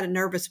less had a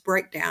nervous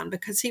breakdown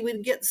because he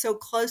would get so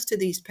close to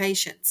these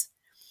patients.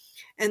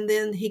 And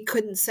then he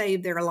couldn't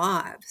save their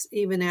lives,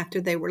 even after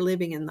they were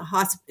living in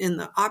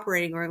the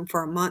operating room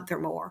for a month or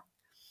more.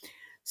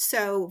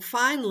 So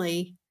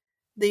finally,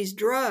 these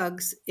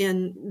drugs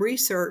in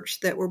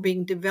research that were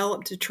being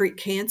developed to treat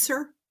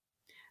cancer,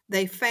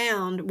 they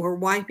found were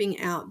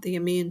wiping out the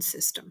immune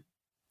system.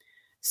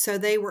 So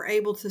they were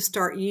able to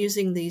start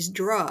using these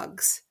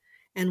drugs.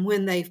 And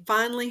when they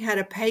finally had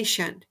a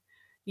patient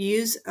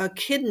use a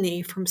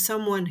kidney from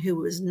someone who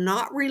was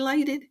not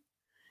related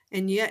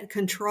and yet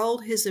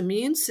controlled his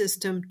immune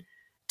system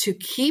to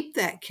keep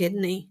that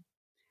kidney,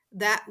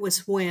 that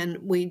was when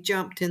we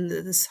jumped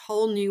into this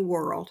whole new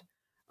world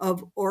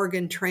of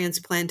organ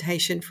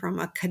transplantation from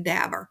a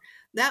cadaver.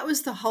 That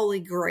was the holy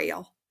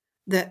grail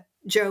that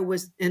Joe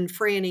and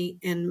Franny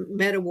and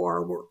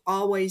Medawar were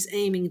always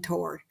aiming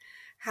toward.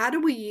 How do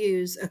we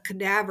use a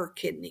cadaver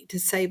kidney to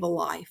save a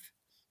life?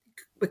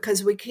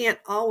 Because we can't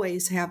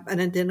always have an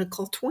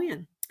identical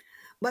twin.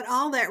 But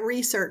all that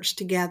research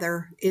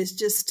together is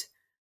just,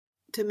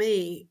 to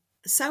me,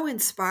 so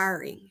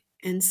inspiring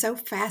and so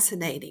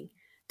fascinating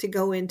to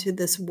go into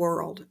this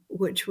world,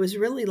 which was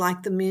really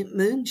like the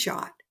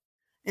moonshot.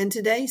 And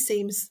today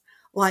seems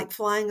like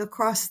flying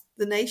across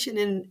the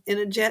nation in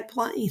a jet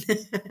plane.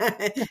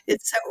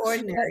 It's so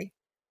ordinary.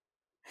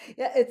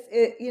 Yeah,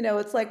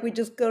 it's like we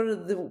just go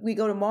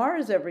to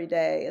Mars every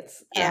day.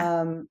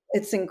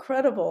 It's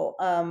incredible.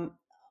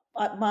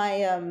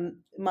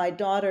 My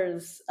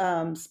daughter's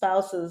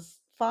spouse's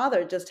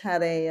father just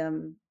had a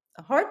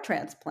heart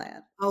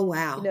transplant. Oh,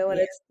 wow. And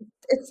Yeah.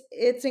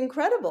 it's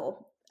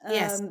incredible.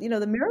 Yes.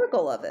 The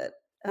miracle of it.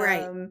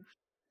 Right.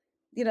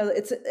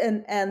 It's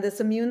and this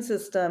immune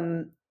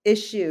system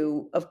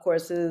issue, of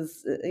course,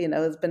 is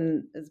has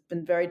been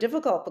very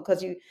difficult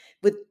because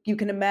you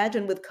can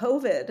imagine with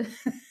COVID.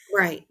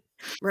 Right.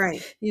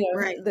 Right.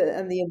 Right.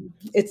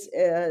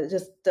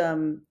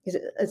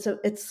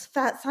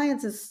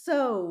 Science is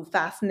so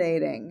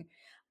fascinating.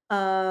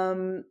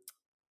 Um,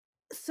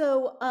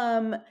 so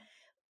um,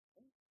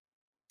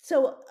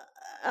 so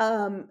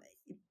um,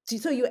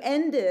 so you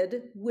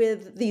ended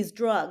with these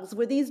drugs.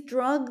 Were these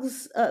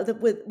drugs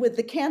with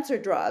the cancer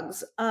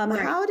drugs? Right.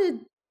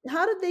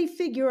 How did they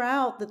figure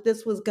out that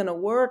this was going to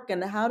work,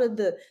 and how did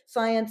the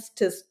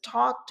scientists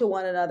talk to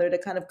one another to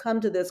kind of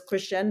come to this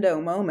crescendo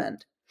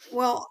moment?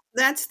 Well,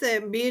 that's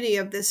the beauty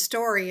of this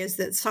story, is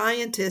that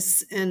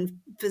scientists and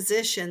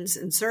physicians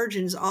and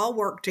surgeons all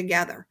work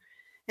together.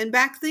 And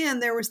back then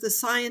there was the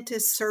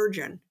scientist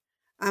surgeon.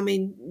 I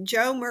mean,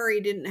 Joe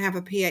Murray didn't have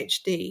a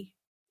PhD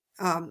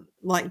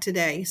like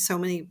today. So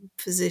many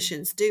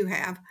physicians do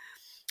have.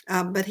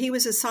 But he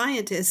was a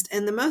scientist.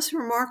 And the most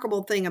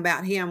remarkable thing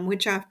about him,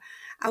 which I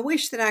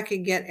wish that I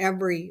could get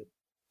every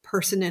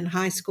person in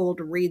high school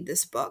to read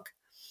this book,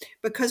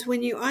 because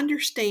when you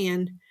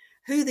understand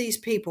who these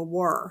people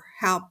were,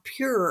 how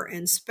pure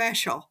and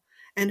special,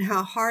 and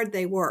how hard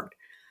they worked.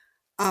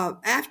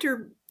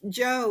 After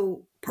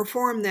Joe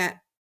performed that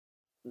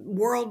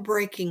world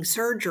breaking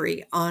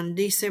surgery on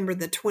December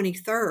the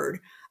 23rd,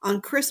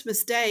 on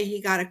Christmas Day,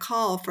 he got a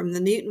call from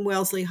the Newton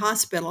Wellesley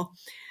Hospital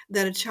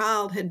that a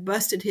child had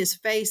busted his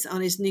face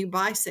on his new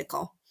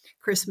bicycle.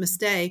 Christmas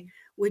Day,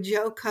 would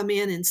Joe come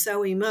in and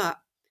sew him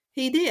up?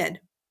 He did.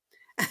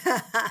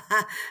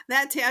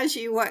 That tells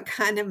you what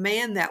kind of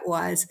man that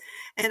was.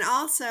 And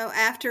also,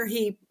 after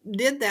he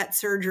did that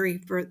surgery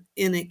for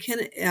the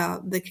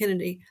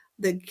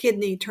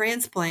kidney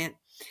transplant,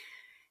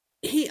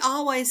 he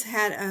always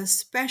had a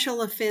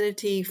special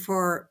affinity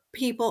for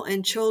people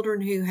and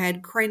children who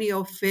had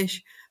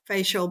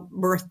craniofacial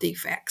birth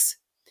defects.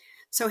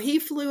 So he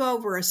flew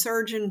over a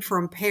surgeon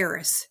from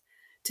Paris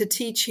to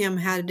teach him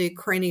how to do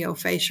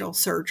craniofacial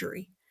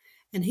surgery.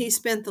 And he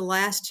spent the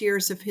last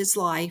years of his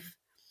life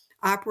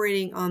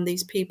operating on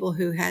these people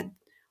who had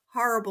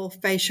horrible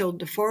facial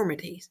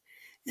deformities.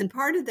 And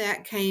part of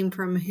that came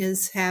from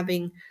his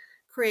having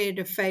created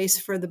a face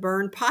for the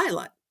burn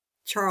pilot,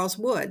 Charles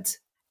Woods.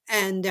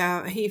 And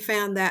he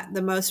found that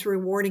the most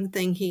rewarding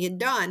thing he had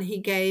done. He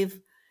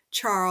gave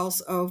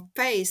Charles a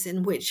face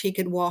in which he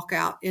could walk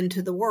out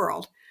into the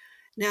world.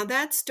 Now,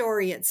 that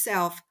story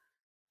itself,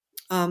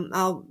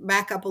 I'll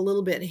back up a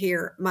little bit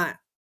here. My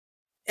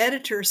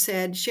editor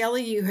said,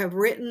 "Shelley, you have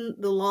written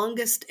the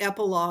longest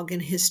epilogue in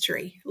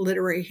history,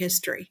 literary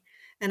history."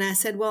 And I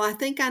said, well, I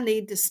think I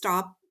need to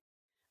stop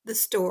the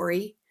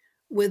story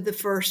with the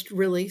first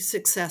really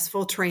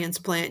successful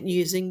transplant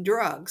using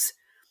drugs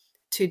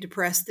to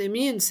depress the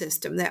immune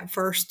system, that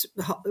first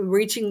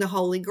reaching the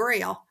Holy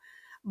Grail.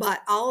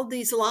 But all of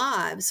these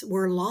lives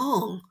were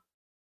long.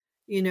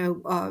 You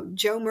know,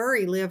 Joe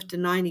Murray lived to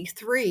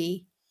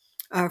 93.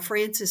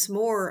 Francis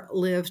Moore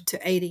lived to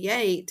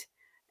 88.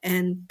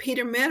 And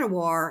Peter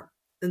Medawar,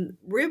 a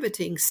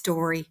riveting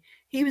story,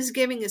 he was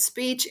giving a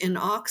speech in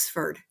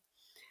Oxford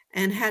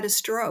and had a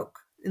stroke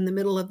in the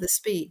middle of the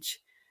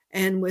speech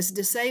and was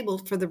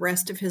disabled for the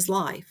rest of his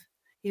life.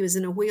 He was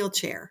in a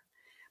wheelchair,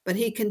 but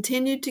he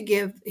continued to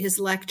give his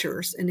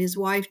lectures, and his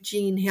wife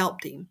Jean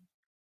helped him.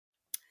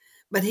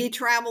 But he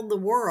traveled the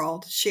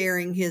world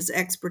sharing his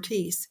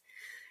expertise.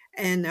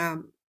 And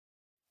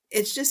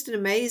it's just an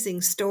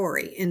amazing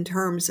story in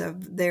terms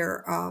of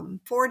their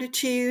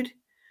fortitude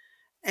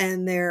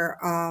and their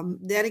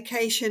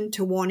dedication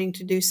to wanting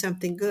to do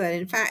something good.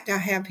 In fact, I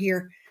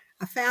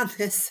found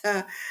this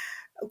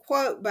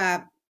quote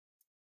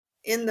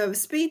in the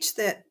speech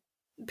that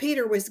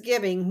Peter was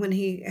giving when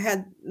he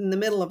had in the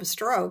middle of a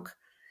stroke.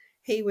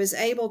 He was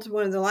able to,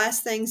 one of the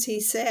last things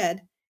he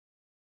said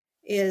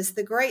is,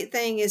 "The great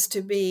thing is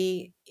to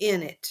be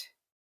in it,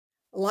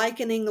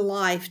 likening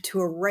life to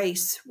a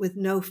race with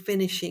no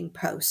finishing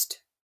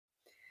post.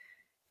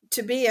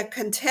 To be a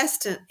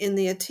contestant in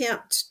the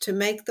attempt to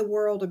make the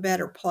world a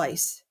better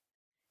place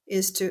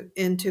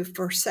and to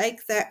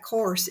forsake that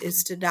course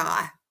is to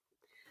die."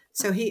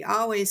 So he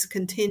always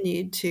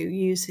continued to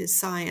use his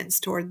science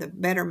toward the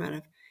betterment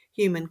of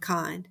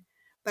humankind.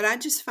 But I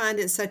just find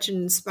it such an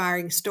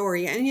inspiring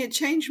story, and it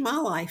changed my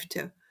life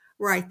to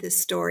write this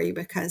story,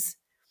 because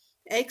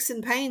aches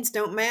and pains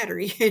don't matter.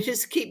 You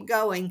just keep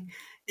going.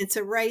 It's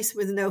a race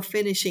with no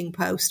finishing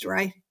post,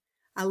 right?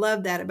 I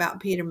love that about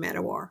Peter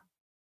Medawar.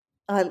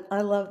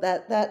 I love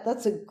that.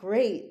 That's a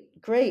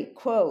great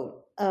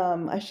quote.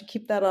 I should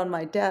keep that on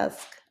my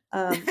desk.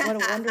 What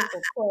a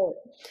wonderful quote.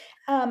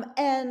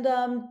 And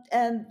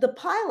the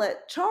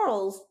pilot,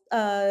 Charles,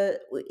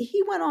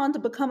 he went on to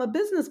become a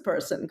business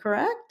person,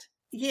 correct?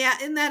 Yeah,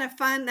 isn't that a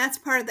fun? That's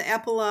part of the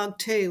epilogue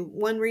too.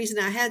 One reason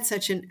I had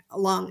such a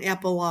long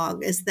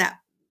epilogue is that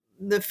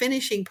the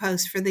finishing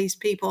post for these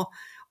people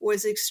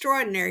was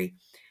extraordinary.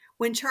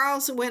 When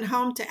Charles went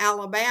home to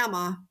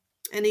Alabama,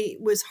 and he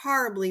was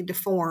horribly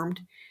deformed,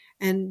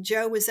 and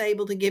Joe was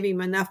able to give him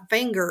enough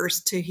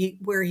fingers to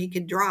where he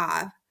could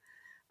drive.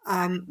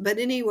 But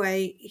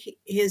anyway,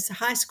 his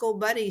high school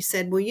buddy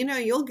said, "Well, you know,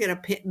 you'll get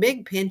a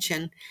big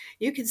pension.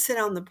 You can sit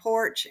on the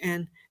porch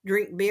and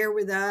drink beer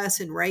with us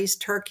and raise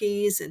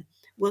turkeys, and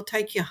we'll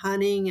take you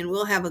hunting and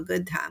we'll have a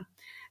good time."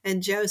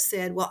 And Joe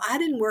said, "Well, I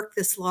didn't work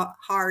this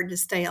hard to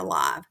stay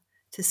alive,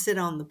 to sit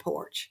on the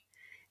porch."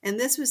 And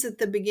this was at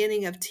the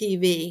beginning of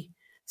TV.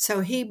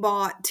 So he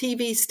bought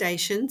TV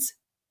stations,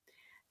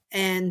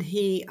 and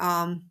he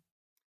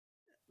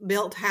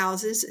built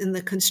houses in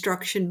the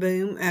construction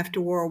boom after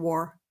World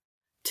War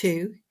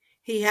II.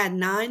 He had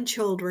 9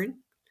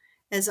 children.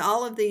 As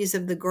all of these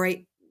of the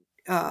great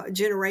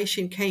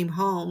generation came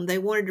home, they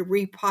wanted to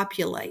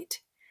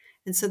repopulate.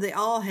 And so they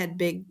all had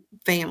big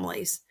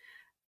families.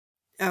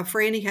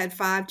 Franny had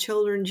 5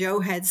 children. Joe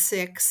had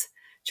 6.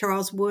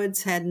 Charles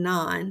Woods had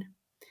 9.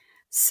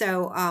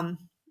 So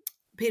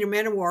Peter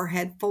Medawar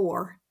had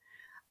 4.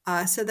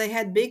 So they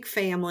had big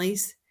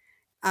families.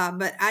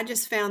 But I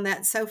just found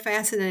that so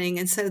fascinating.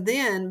 And so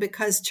then,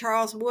 because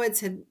Charles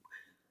Woods had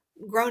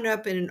grown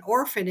up in an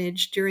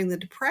orphanage during the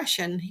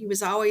Depression, he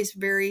was always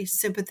very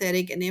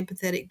sympathetic and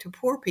empathetic to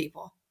poor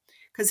people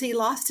because he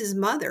lost his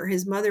mother.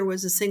 His mother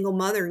was a single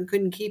mother and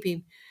couldn't keep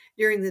him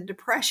during the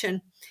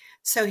Depression.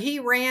 So he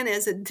ran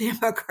as a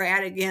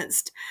Democrat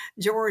against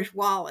George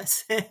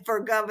Wallace for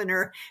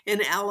governor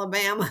in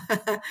Alabama.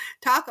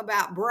 Talk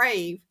about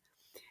brave.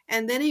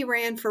 And then he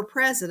ran for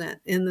president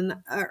in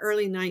the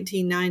early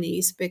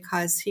 1990s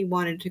because he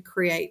wanted to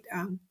create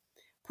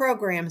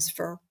programs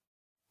for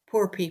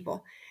poor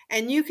people.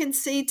 And you can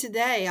see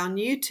today on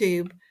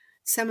YouTube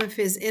some of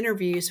his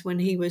interviews when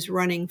he was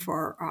running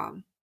for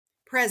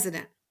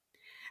president.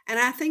 And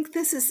I think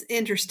this is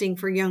interesting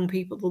for young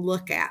people to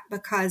look at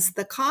because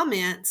the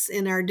comments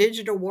in our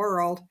digital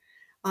world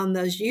on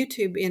those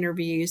YouTube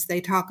interviews,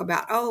 they talk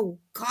about, oh,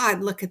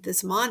 God, look at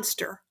this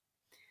monster.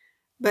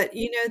 But,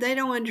 they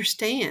don't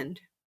understand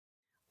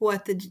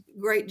what the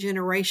Great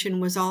Generation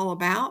was all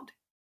about.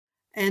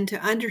 And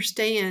to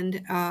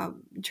understand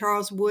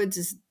Charles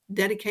Woods'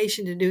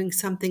 dedication to doing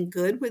something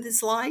good with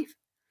his life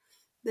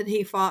that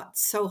he fought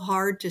so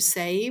hard to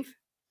save.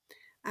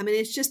 I mean,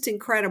 it's just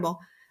incredible.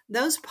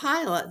 Those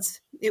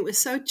pilots, it was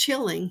so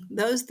chilling,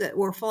 those that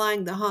were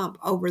flying the hump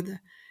over the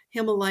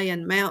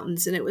Himalayan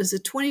mountains, and it was a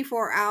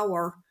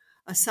 24-hour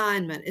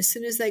assignment. As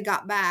soon as they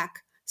got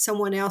back,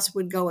 someone else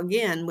would go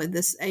again with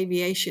this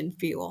aviation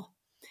fuel.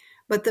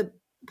 But the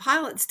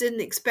pilots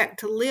didn't expect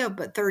to live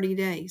but 30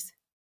 days.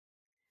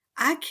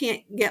 I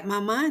can't get my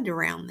mind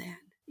around that.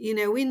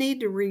 We need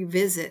to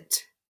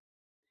revisit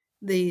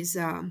these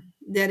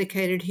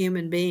dedicated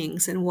human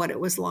beings and what it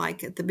was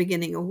like at the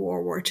beginning of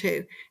World War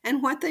II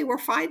and what they were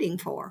fighting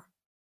for.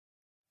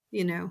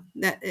 One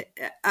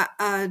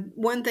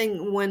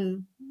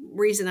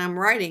reason I'm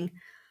writing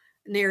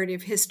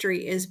narrative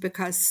history is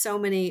because so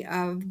many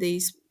of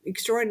these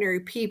extraordinary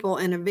people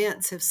and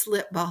events have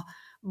slipped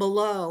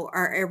below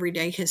our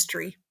everyday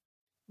history.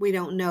 We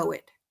don't know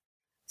it.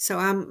 So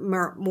I'm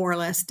more or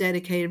less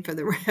dedicated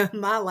for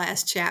my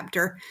last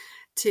chapter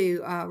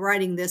to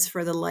writing this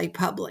for the lay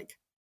public,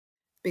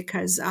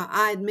 because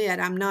I admit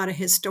I'm not a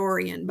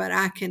historian, but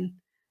I can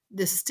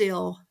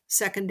distill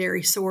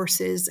secondary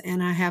sources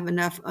and I have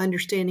enough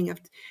understanding of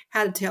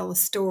how to tell a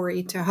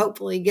story to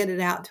hopefully get it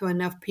out to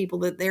enough people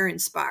that they're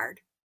inspired.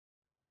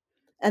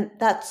 And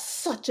that's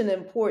such an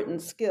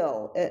important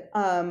skill.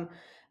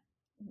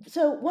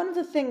 So one of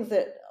the things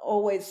that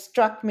always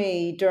struck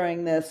me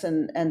during this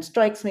and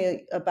strikes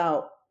me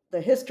about the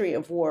history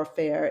of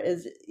warfare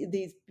is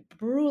these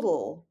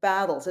brutal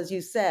battles. As you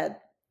said,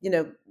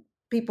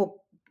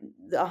 people,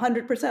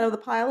 100% of the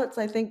pilots,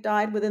 I think,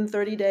 died within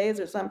 30 days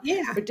or some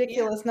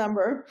ridiculous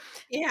number.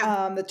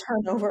 The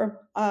turnover.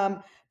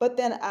 But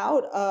then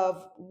out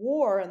of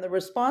war and the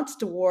response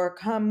to war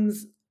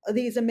comes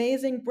these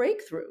amazing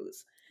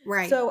breakthroughs.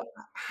 Right. So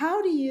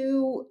how do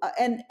you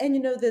and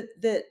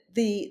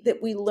that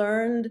we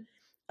learned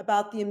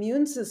about the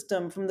immune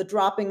system from the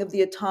dropping of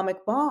the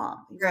atomic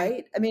bomb,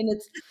 right? I mean,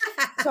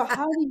 so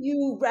how do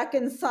you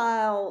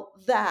reconcile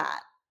that,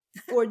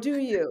 or do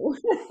you?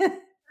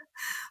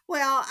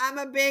 Well, I'm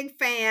a big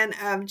fan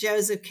of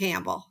Joseph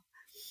Campbell.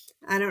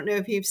 I don't know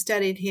if you've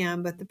studied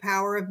him, but The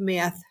Power of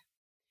Myth.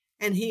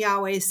 And he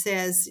always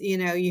says,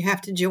 you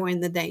have to join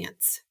the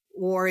dance.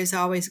 War is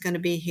always going to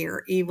be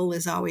here. Evil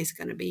is always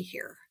going to be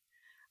here.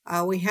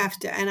 We have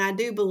to, and I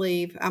do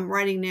believe, I'm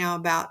writing now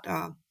about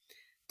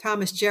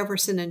Thomas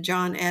Jefferson and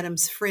John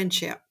Adams'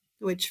 friendship,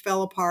 which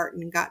fell apart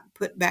and got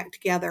put back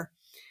together.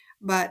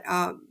 But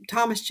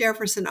Thomas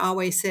Jefferson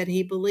always said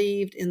he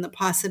believed in the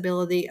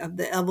possibility of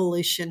the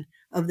evolution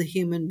of the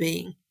human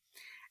being.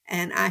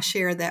 And I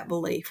share that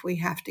belief. We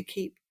have to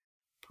keep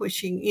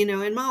pushing.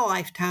 In my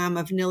lifetime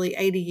of nearly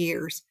 80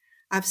 years,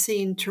 I've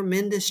seen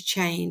tremendous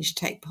change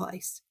take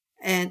place.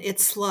 And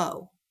it's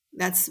slow.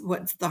 That's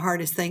what's the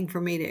hardest thing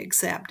for me to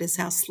accept, is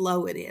how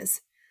slow it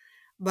is.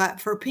 But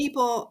for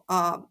people,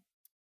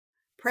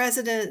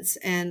 presidents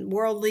and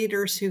world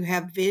leaders who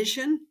have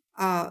vision,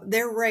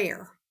 they're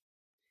rare.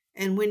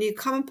 And when you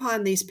come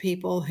upon these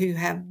people who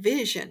have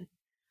vision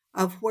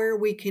of where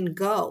we can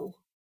go,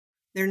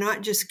 they're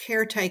not just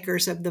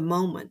caretakers of the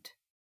moment,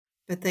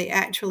 but they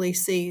actually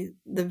see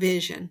the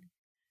vision.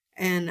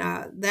 And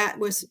that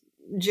was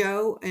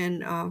Joe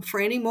and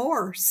Franny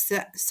Moore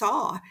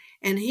saw.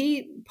 And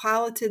he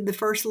piloted the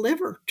first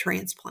liver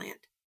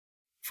transplant,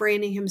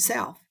 Franny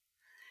himself.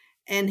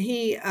 And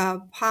he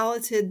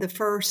piloted the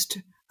first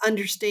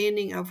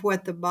understanding of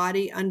what the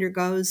body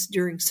undergoes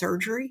during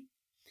surgery.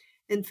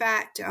 In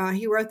fact,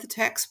 he wrote the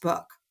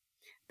textbook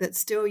that's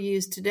still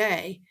used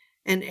today.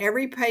 And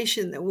every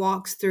patient that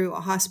walks through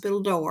a hospital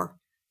door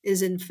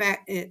is in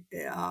fact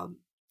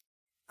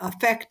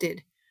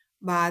affected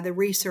by the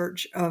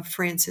research of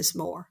Francis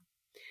Moore.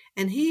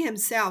 And he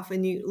himself,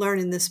 and you learn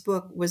in this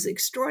book, was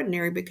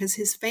extraordinary because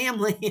his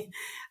family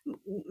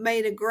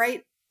made a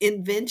great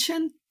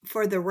invention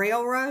for the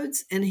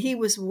railroads, and he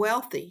was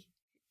wealthy,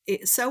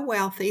 so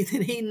wealthy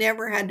that he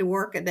never had to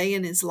work a day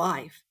in his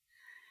life.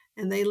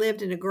 And they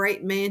lived in a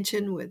great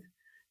mansion with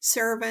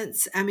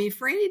servants. I mean,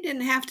 Franny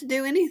didn't have to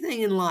do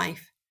anything in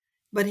life,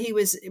 but he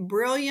was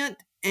brilliant,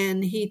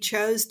 and he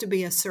chose to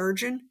be a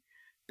surgeon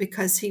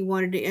because he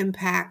wanted to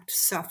impact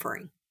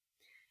suffering.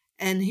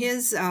 And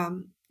his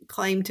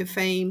claim to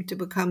fame to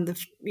become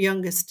the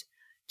youngest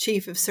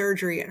chief of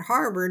surgery at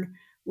Harvard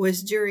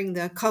was during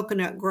the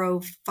Coconut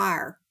Grove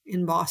fire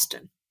in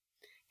Boston.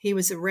 He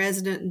was a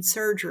resident in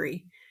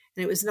surgery,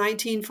 and it was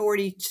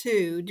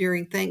 1942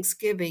 during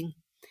Thanksgiving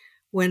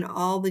when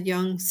all the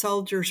young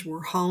soldiers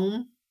were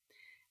home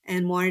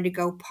and wanted to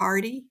go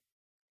party,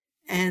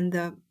 and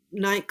the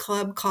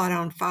nightclub caught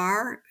on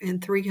fire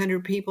and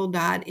 300 people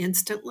died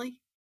instantly.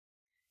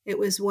 It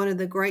was one of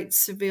the great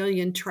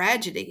civilian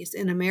tragedies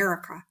in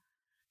America.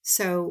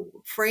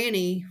 So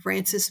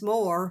Francis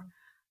Moore,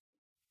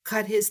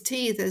 cut his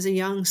teeth as a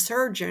young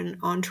surgeon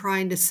on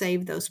trying to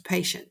save those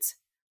patients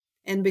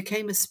and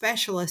became a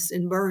specialist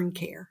in burn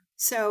care.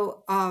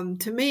 So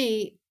to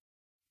me,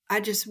 I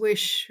just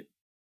wish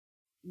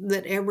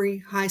that every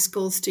high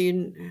school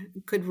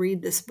student could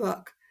read this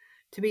book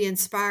to be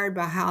inspired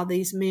by how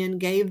these men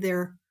gave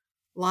their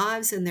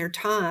lives and their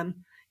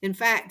time. In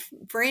fact,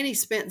 Franny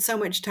spent so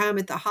much time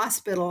at the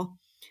hospital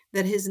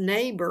that his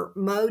neighbor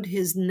mowed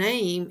his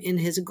name in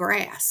his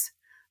grass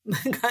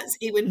because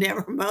he would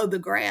never mow the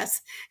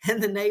grass.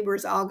 And the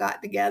neighbors all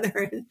got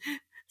together and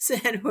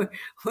said, we're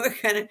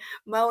going to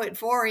mow it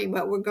for him,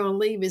 but we're going to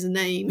leave his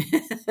name.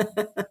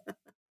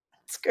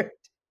 That's great.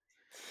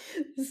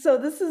 So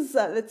this is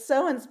it's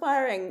so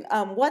inspiring.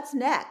 What's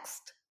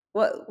next?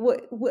 What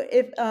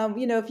if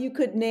if you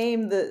could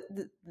name the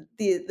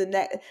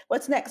next,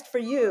 what's next for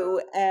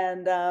you,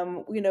 and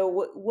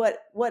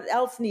what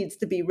else needs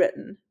to be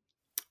written?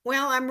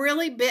 Well, I'm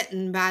really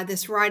bitten by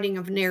this writing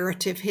of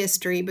narrative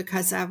history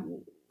because I've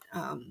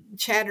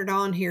chattered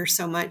on here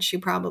so much. You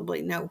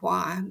probably know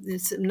why.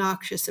 It's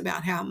obnoxious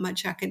about how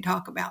much I can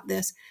talk about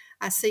this.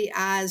 I see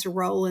eyes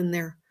roll in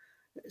their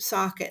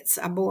sockets.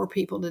 I bore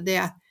people to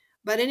death.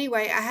 But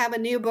anyway, I have a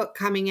new book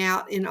coming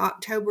out in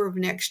October of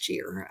next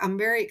year. I'm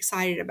very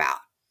excited about.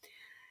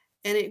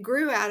 And it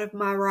grew out of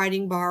my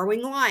writing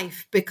Borrowing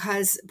Life,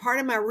 because part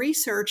of my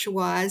research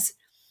was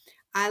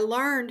I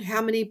learned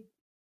how many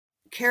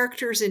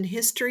characters in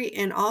history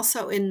and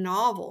also in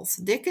novels.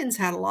 Dickens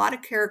had a lot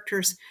of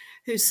characters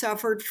who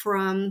suffered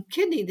from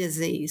kidney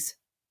disease.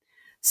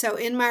 So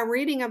in my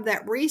reading of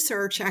that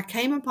research, I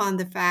came upon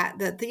the fact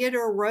that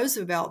Theodore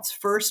Roosevelt's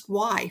first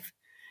wife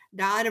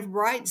died of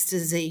Bright's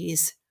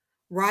disease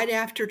right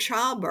after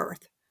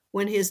childbirth,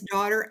 when his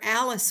daughter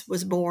Alice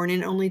was born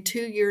and only 2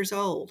 years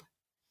old.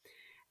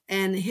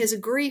 And his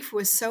grief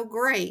was so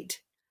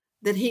great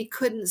that he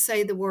couldn't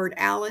say the word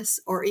Alice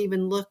or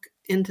even look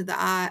into the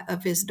eye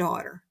of his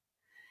daughter.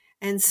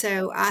 And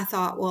so I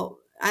thought, well,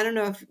 I don't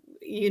know if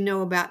you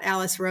know about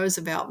Alice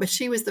Roosevelt, but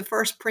she was the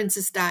first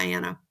Princess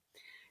Diana.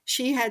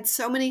 She had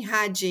so many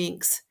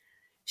hijinks.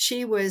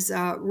 She was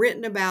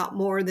written about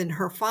more than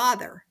her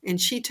father, and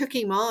she took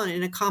him on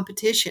in a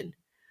competition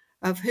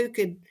of who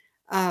could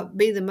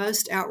be the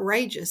most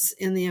outrageous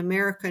in the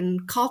American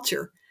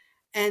culture.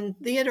 And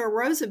Theodore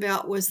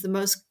Roosevelt was the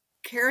most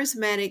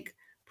charismatic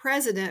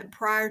president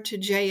prior to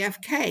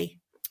JFK.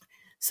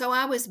 So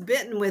I was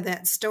bitten with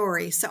that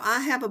story. So I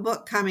have a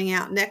book coming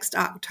out next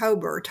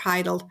October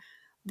titled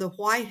The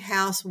White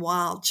House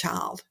Wild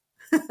Child.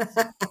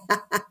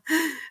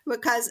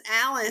 Because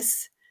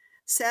Alice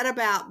set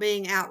about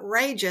being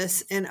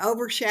outrageous and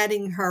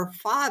overshadowing her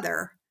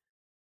father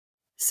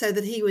so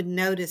that he would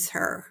notice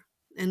her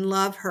and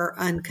love her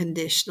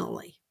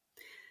unconditionally.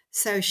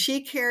 So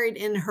she carried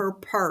in her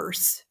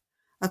purse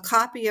a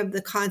copy of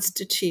the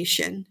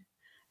Constitution,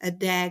 a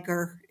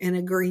dagger, and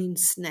a green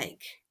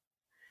snake.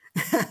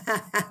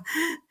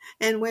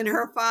 And when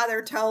her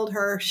father told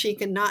her she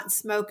could not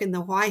smoke in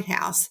the White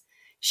House,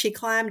 she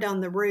climbed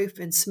on the roof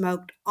and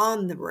smoked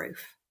on the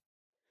roof.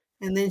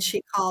 And then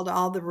she called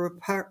all the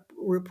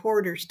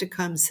reporters to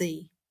come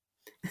see.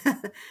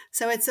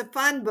 So it's a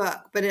fun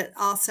book, but it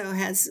also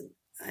has,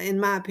 in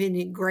my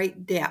opinion,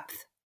 great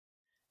depth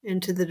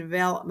into the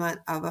development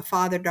of a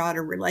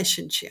father-daughter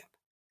relationship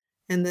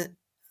and the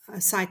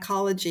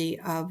psychology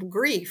of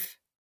grief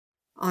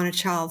on a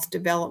child's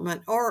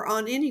development or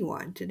on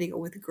anyone to deal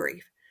with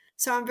grief.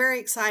 So I'm very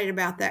excited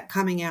about that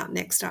coming out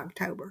next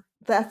October.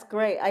 That's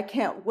great. I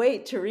can't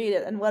wait to read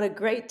it. And what a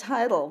great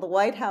title, The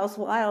White House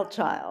Wild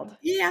Child.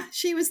 Yeah,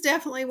 she was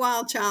definitely a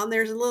wild child.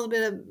 There's a little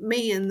bit of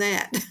me in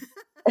that.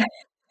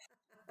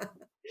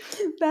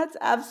 That's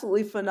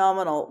absolutely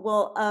phenomenal.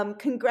 Well,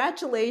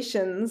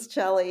 congratulations,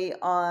 Shelley,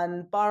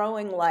 on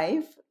Borrowing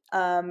Life.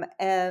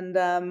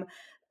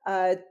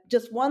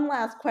 Just one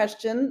last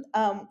question.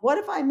 What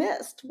have I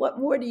missed? What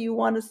more do you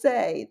want to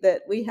say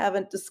that we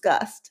haven't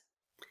discussed?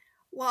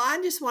 Well, I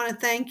just want to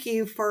thank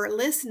you for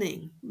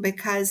listening,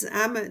 because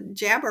I'm a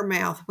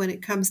jabbermouth when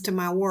it comes to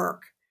my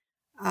work.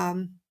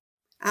 I'm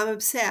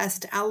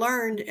obsessed. I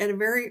learned at a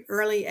very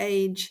early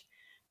age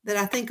that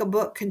I think a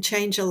book can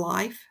change a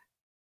life,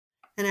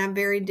 and I'm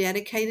very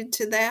dedicated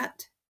to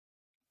that.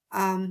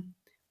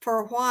 For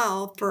a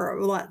while, for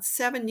about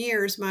 7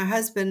 years, my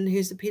husband,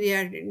 who's a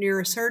pediatric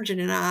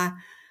neurosurgeon, and I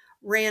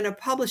ran a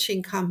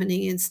publishing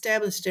company and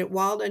established it,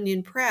 Wild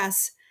Onion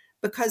Press,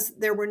 because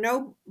there were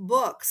no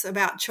books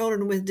about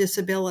children with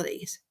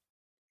disabilities.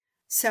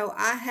 So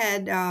I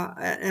had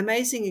an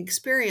amazing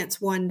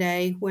experience one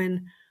day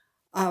when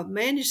a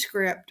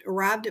manuscript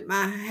arrived at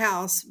my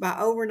house by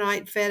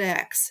overnight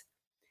FedEx,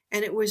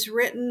 and it was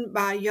written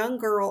by a young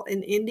girl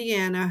in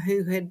Indiana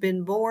who had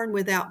been born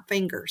without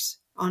fingers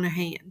on a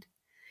hand,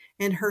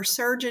 and her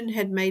surgeon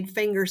had made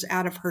fingers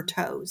out of her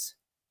toes.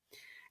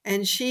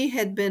 And she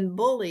had been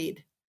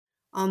bullied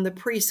on the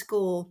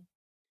preschool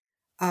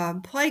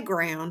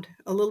playground.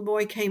 A little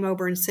boy came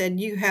over and said,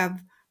 "You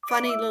have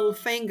funny little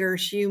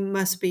fingers, you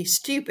must be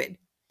stupid."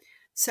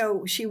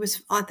 So she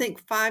was, I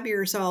think, 5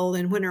 years old.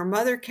 And when her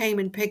mother came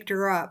and picked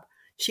her up,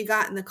 she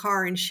got in the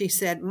car and she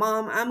said,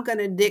 "Mom, I'm going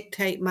to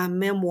dictate my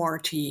memoir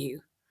to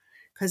you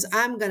because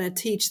I'm going to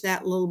teach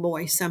that little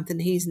boy something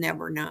he's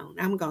never known.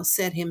 I'm going to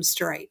set him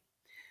straight."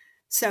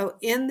 So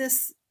in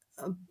this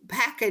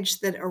package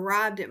that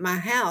arrived at my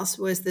house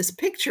was this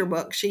picture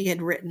book she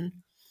had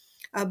written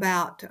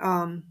about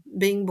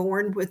being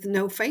born with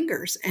no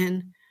fingers.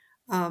 And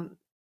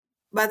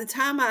by the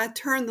time I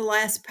turned the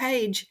last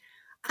page,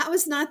 I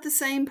was not the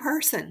same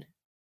person.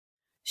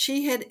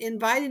 She had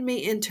invited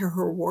me into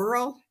her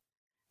world,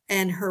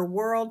 and her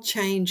world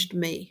changed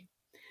me.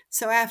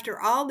 So after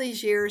all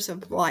these years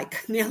of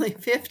like nearly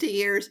 50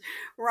 years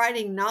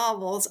writing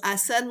novels, I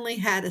suddenly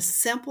had a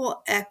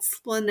simple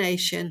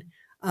explanation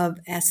of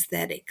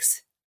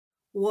aesthetics.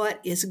 What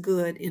is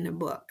good in a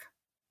book?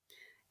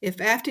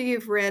 If after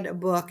you've read a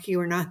book, you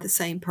are not the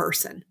same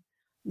person,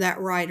 that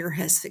writer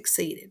has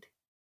succeeded.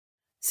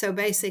 So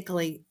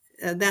basically,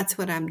 that's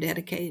what I'm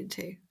dedicated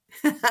to.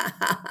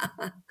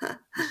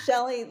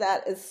 Shelley,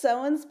 that is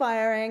so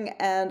inspiring,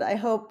 and I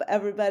hope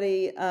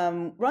everybody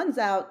runs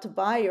out to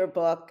buy your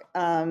book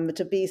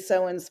to be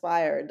so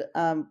inspired,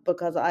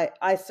 because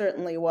I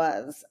certainly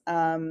was.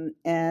 In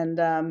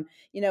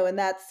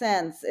that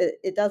sense,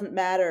 it doesn't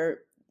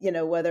matter,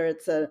 whether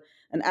it's an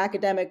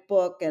academic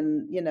book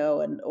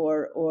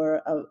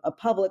or a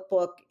public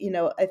book.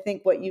 I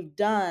think what you've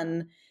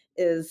done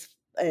is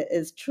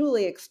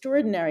truly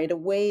extraordinary, to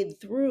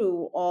wade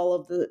through all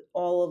of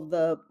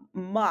the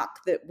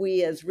muck that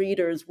we as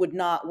readers would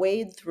not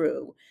wade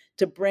through,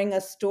 to bring a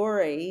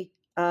story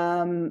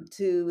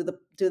to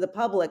the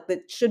public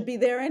that should be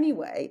there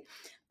anyway,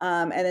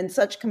 and in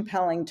such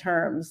compelling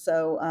terms.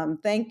 So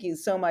thank you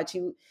so much.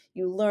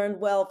 You learned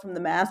well from the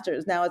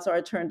masters. Now it's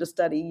our turn to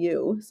study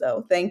you.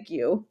 So thank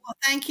you. Well,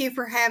 thank you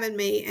for having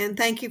me, and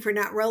thank you for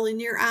not rolling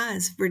your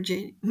eyes,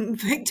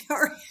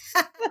 Victoria.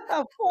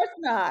 Of course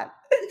not.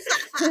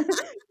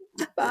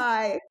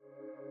 Bye.